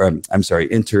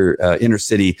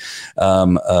city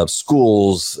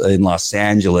schools in Los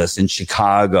Angeles, in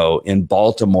Chicago, in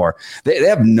Baltimore. They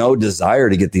have no desire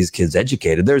to get these kids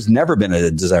educated. There's never been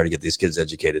a desire to get these kids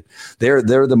educated. They're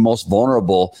the most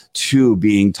vulnerable to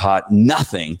being taught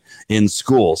nothing in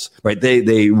schools, right?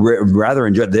 They rather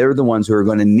enjoy. They're the ones who are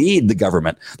going to need the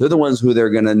government. They're the ones who they're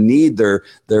going to need their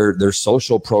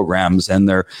social programs, and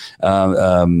their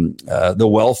the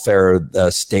welfare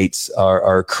states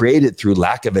are created through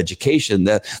lack of education.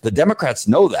 The Democrats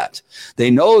know that. They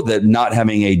know that not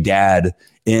having a dad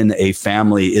in a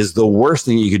family is the worst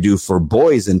thing you could do for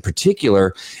boys in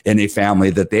particular in a family,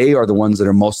 that they are the ones that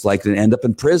are most likely to end up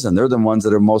in prison. They're the ones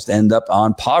that are most end up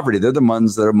on poverty. They're the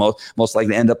ones that are most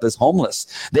likely to end up as homeless.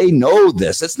 They know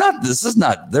this.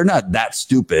 They're not that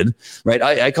stupid, right?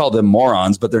 I call them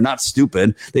morons, but they're not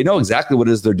stupid. They know exactly what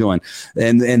it is they're doing.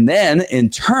 And then in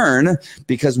turn,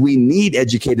 because we need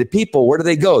educated people, where do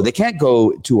they go? They can't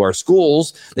go to our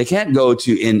schools. They can't go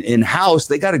to in-house.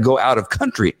 They got to go out of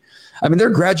country. I mean,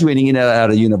 they're graduating in and out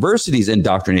of universities,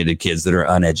 indoctrinated kids that are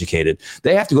uneducated.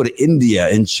 They have to go to India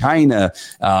and China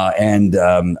and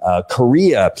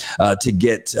Korea to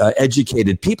get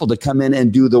educated people to come in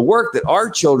and do the work that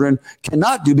our children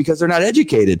cannot do because they're not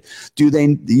educated.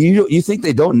 You think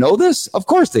they don't know this? Of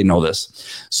course they know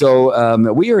this. So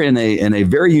we are in a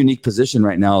very unique position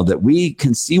right now that we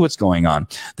can see what's going on,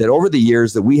 that over the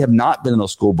years that we have not been in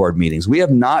those school board meetings. We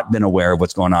have not been aware of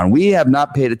what's going on. We have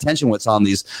not paid attention to what's on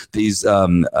these these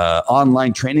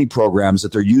online training programs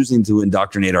that they're using to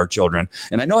indoctrinate our children.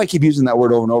 And I know I keep using that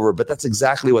word over and over, but that's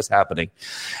exactly what's happening.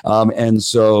 And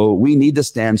so we need to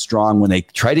stand strong when they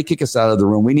try to kick us out of the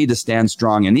room. We need to stand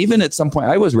strong. And even at some point,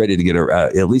 I was ready to get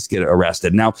at least get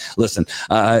arrested. Now, listen,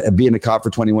 being a cop for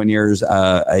 21 years,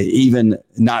 even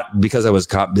not because I was a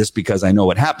cop, just because I know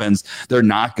what happens, they're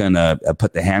not going to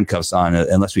put the handcuffs on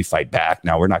unless we fight back.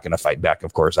 Now, we're not going to fight back,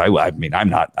 of course. I mean, I'm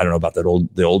not. I don't know about the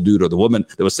old dude or the woman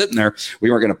that was sitting there. We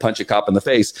weren't going to punch a cop in the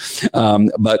face.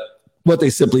 But what they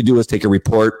simply do is take a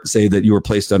report, say that you were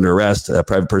placed under arrest, a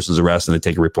private person's arrest, and they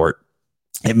take a report.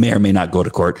 It may or may not go to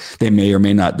court. They may or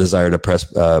may not desire to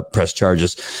press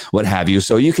charges, what have you.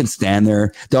 So you can stand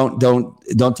there.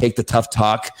 Don't take the tough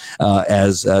talk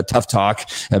as tough talk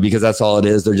because that's all it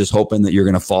is. They're just hoping that you're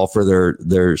going to fall for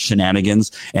their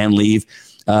shenanigans and leave.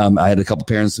 I had a couple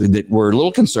parents that were a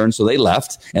little concerned, so they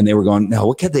left and they were going, no,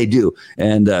 what could they do?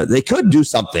 And they could do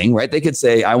something, right? They could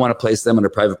say, I want to place them under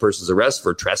private person's arrest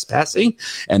for trespassing.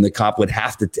 And the cop would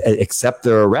have to accept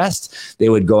their arrest. They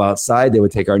would go outside. They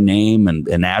would take our name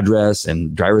and address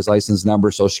and driver's license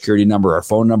number, social security number, our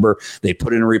phone number. They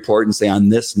put in a report and say on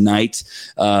this night,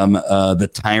 the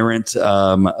tyrant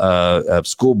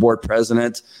school board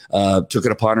president took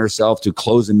it upon herself to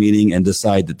close a meeting and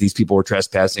decide that these people were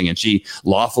trespassing, and she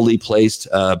lawfully placed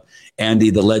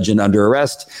Andy the legend under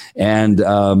arrest, and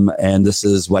this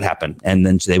is what happened. And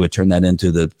then they would turn that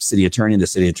into the city attorney, and the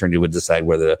city attorney would decide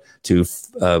whether to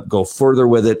go further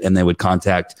with it, and they would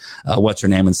contact what's her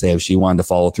name and say if she wanted to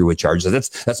follow through with charges.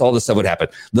 That's all this stuff would happen.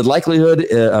 The likelihood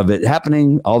of it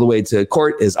happening all the way to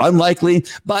court is unlikely,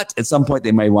 but at some point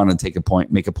they might want to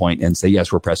make a point and say,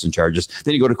 yes, we're pressing charges.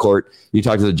 Then you go to court, you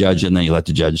talk to the judge, and then you let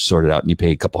the judge sort it out, and you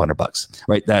pay a couple $100,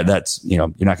 right? That's, you're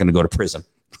not going to go to prison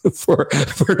for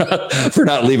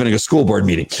not leaving a school board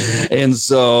meeting. And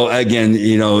so again,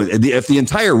 if the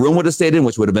entire room would have stayed in,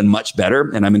 which would have been much better,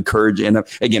 and I'm encouraged. And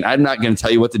again, I'm not going to tell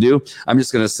you what to do. I'm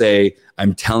just going to say,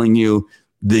 I'm telling you,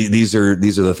 these are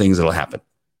the things that'll happen.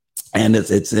 And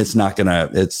it's not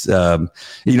gonna,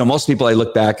 most people I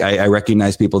look back, I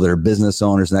recognize people that are business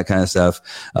owners and that kind of stuff.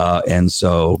 And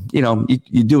so,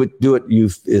 you do what you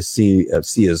see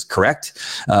as correct.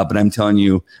 But I'm telling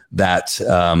you that,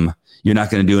 you're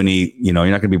not going to do any, you're not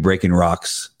going to be breaking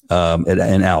rocks,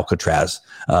 in Alcatraz,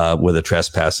 with a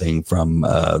trespassing from,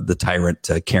 the tyrant,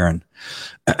 Karen,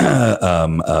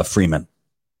 Freeman.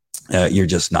 You're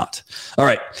just not. All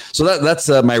right. So that's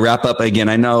my wrap up. Again,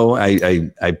 I know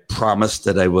I promised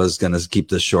that I was going to keep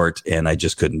this short and I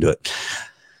just couldn't do it.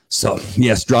 So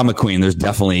yes, drama queen. There's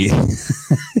definitely,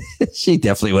 she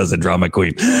definitely was a drama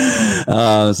queen.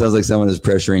 Sounds like someone is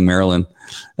pressuring Marilyn.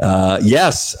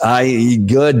 Yes,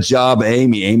 good job,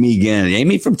 Amy. Amy again.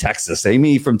 Amy from Texas,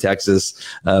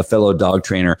 fellow dog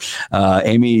trainer.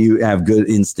 Amy, you have good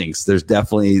instincts.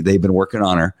 They've been working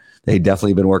on her. They've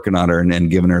definitely been working on her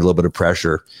and giving her a little bit of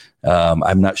pressure.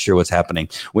 I'm not sure what's happening.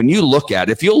 When you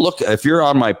if you're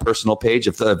on my personal page,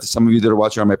 if some of you that are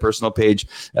watching on my personal page,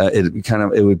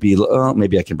 it would be,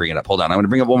 maybe I can bring it up. Hold on. I'm going to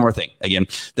bring up one more thing. Again,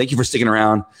 thank you for sticking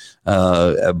around.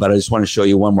 But I just want to show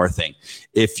you one more thing.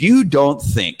 If you don't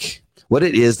think what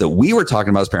it is that we were talking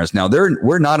about as parents, now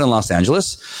we're not in Los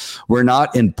Angeles. We're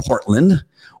not in Portland.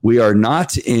 We are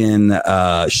not in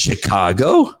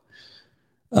Chicago.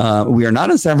 We are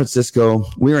not in San Francisco.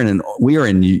 We are in,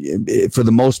 for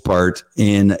the most part,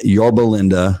 in Yorba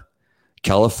Linda,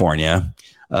 California.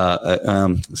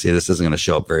 See, this isn't going to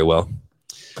show up very well.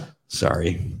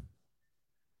 Sorry.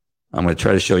 I'm going to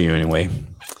try to show you anyway.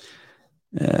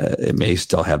 It may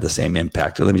still have the same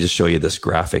impact. Let me just show you this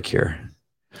graphic here.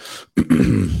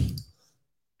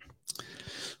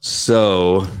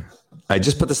 So I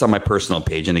just put this on my personal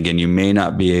page. And again, you may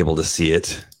not be able to see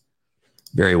it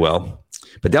very well.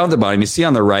 But down at the bottom, you see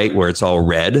on the right where it's all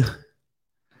red.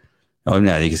 Oh,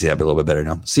 yeah, you can see that a little bit better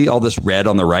now. See all this red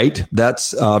on the right?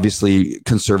 That's obviously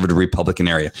conservative Republican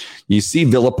area. You see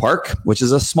Villa Park, which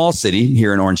is a small city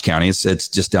here in Orange County. It's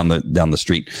just down the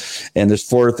street. And there's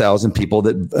 4,000 people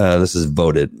that this is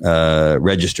voted,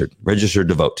 registered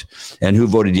to vote. And who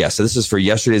voted yes? So this is for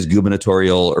yesterday's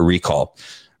gubernatorial recall.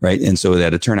 Right. And so they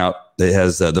had a turnout that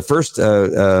has the first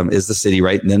is the city,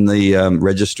 right? And then the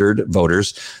registered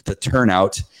voters, the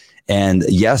turnout, and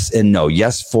yes and no.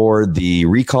 Yes for the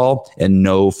recall and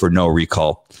no for no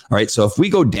recall. All right. So if we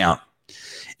go down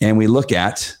and we look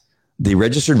at the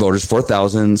registered voters,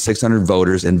 4,600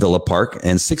 voters in Villa Park,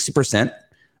 and 60%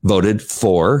 voted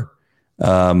for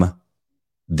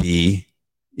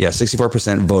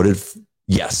 64% voted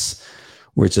yes,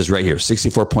 which is right here.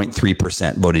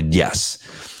 64.3% voted yes.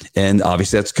 And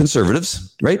obviously that's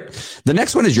conservatives, right? The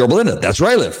next one is Yorba Linda. That's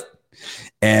where I live.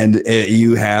 And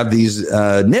you have these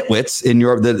nitwits in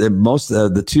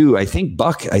the two, I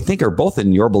think are both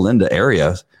in Yorba Linda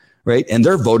area, right? And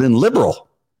they're voting liberal.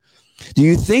 Do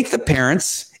you think the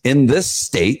parents in this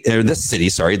city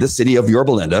of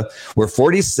Yorba Linda, where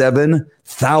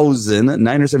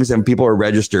 47,977 people are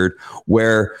registered,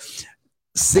 where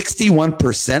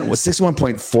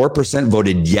 61.4%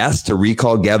 voted yes to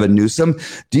recall Gavin Newsom.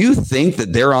 Do you think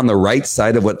that they're on the right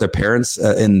side of what their parents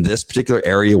in this particular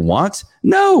area want?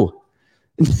 No,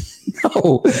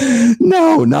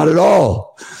 no, not at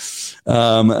all.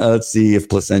 Let's see if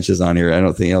Placentia is on here. I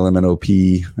don't think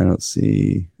LMNOP. I don't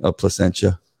see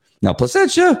Placentia. Now,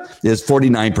 Placentia is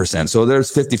 49%. So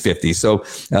there's 50-50. So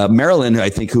Marilyn, I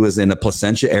think, who is in the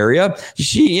Placentia area,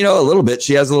 she, a little bit,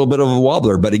 she has a little bit of a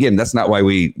wobbler. But again, that's not why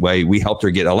we helped her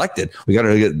get elected. We got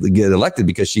her to get elected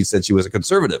because she said she was a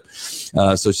conservative.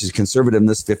 So she's conservative in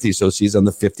this 50. So she's on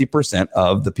the 50%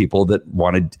 of the people that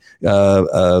wanted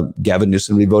Gavin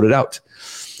Newsom to be voted out.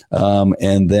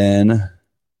 And then,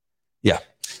 yeah.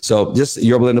 So just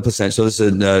Yorba Linda Placentia. So this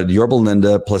is Yorba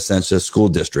Linda Placentia School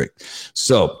District.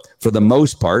 So for the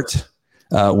most part,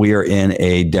 we are in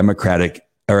a Democratic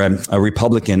or a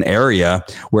Republican area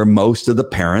where most of the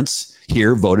parents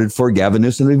here voted for Gavin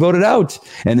Newsom to be voted out.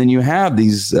 And then you have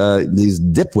these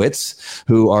dipwits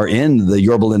who are in the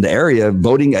Yorba Linda area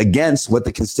voting against what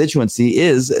the constituency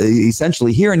is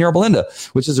essentially here in Yorba Linda,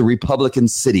 which is a Republican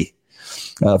city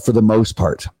for the most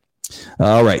part.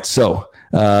 All right. So,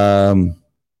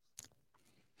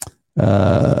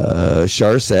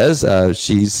 Shar says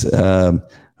she's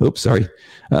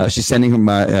she's sending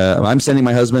I'm sending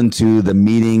my husband to the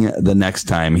meeting the next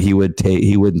time. He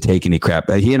wouldn't take any crap.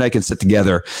 He and I can sit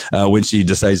together when she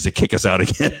decides to kick us out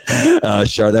again.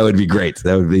 Shar, that would be great.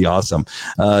 That would be awesome.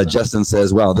 Justin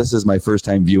says, wow, this is my first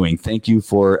time viewing. Thank you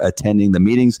for attending the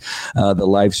meetings, the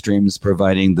live streams,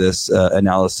 providing this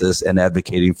analysis and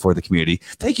advocating for the community.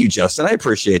 Thank you, Justin. I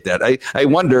appreciate that. I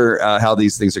wonder how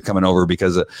these things are coming over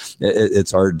because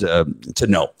it's hard to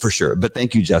know for sure. But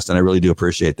thank you, Justin. I really do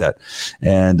appreciate that.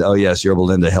 And oh yes, Yorba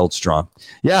Linda held strong.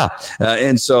 Yeah.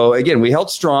 And so again, we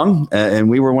held strong and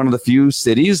we were one of the few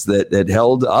cities that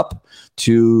held up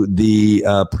to the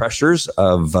pressures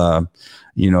of, what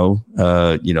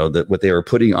they were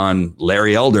putting on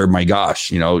Larry Elder. My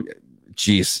gosh,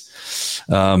 geez.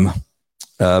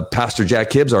 Pastor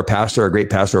Jack Hibbs, our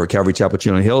great pastor at Calvary Chapel,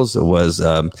 Chino Hills, was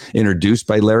introduced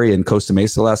by Larry in Costa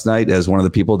Mesa last night as one of the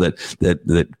people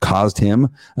that caused him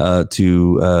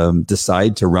to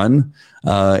decide to run.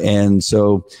 And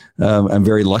so I'm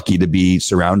very lucky to be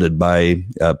surrounded by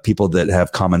people that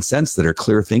have common sense, that are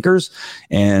clear thinkers,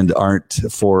 and aren't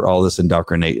for all this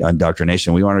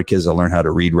indoctrination. We want our kids to learn how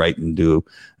to read, write, and do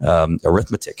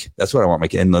arithmetic. That's what I want my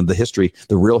kids. And the history,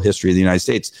 the real history of the United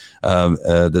States,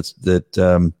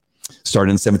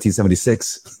 started in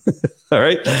 1776. All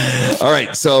right.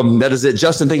 So that is it.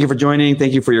 Justin, thank you for joining.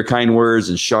 Thank you for your kind words.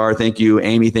 And Shar, thank you.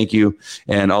 Amy, thank you.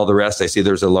 And all the rest. I see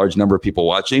there's a large number of people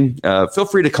watching. Feel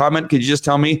free to comment. Could you just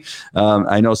tell me?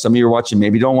 I know some of you are watching,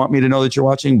 maybe don't want me to know that you're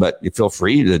watching, but feel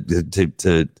free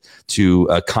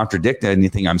to contradict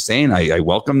anything I'm saying. I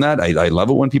welcome that. I love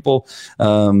it when people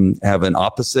have an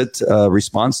opposite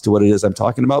response to what it is I'm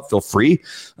talking about. Feel free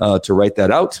to write that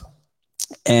out.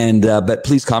 And but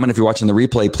please comment if you're watching the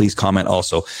replay. Please comment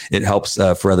also. It helps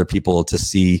for other people to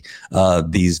see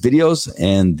these videos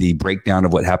and the breakdown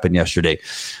of what happened yesterday,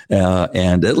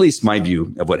 and at least my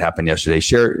view of what happened yesterday.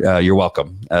 Share. You're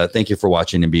welcome. Thank you for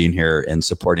watching and being here and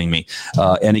supporting me.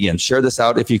 And again, share this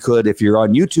out if you could. If you're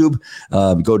on YouTube,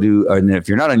 go to. And if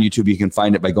you're not on YouTube, you can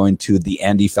find it by going to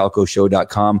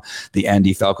theandyfalcoshow.com.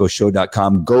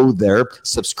 Theandyfalcoshow.com. Go there,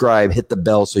 subscribe, hit the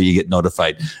bell so you get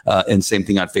notified. And same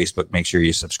thing on Facebook. Make sure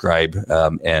you subscribe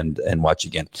and watch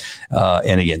again.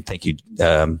 And again, thank you,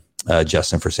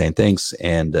 Justin, for saying thanks.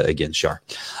 And again, Shar.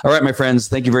 All right, my friends,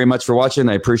 thank you very much for watching.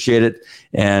 I appreciate it.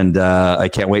 And I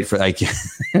can't wait for, I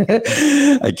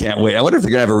can't wait. I wonder if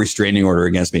they're going to have a restraining order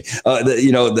against me.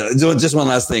 Just one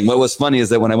last thing. What was funny is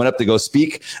that when I went up to go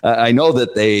speak, I know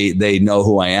that they know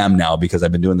who I am now because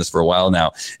I've been doing this for a while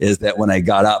now, is that when I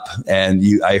got up and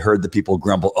I heard the people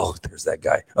grumble, oh, there's that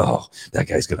guy. Oh, that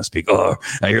guy's going to speak. Oh,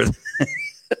 I hear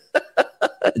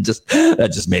that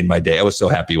just made my day. I was so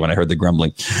happy when I heard the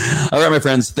grumbling. All right, my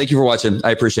friends, thank you for watching.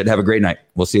 I appreciate it. Have a great night.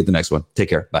 We'll see you at the next one. Take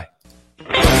care. Bye.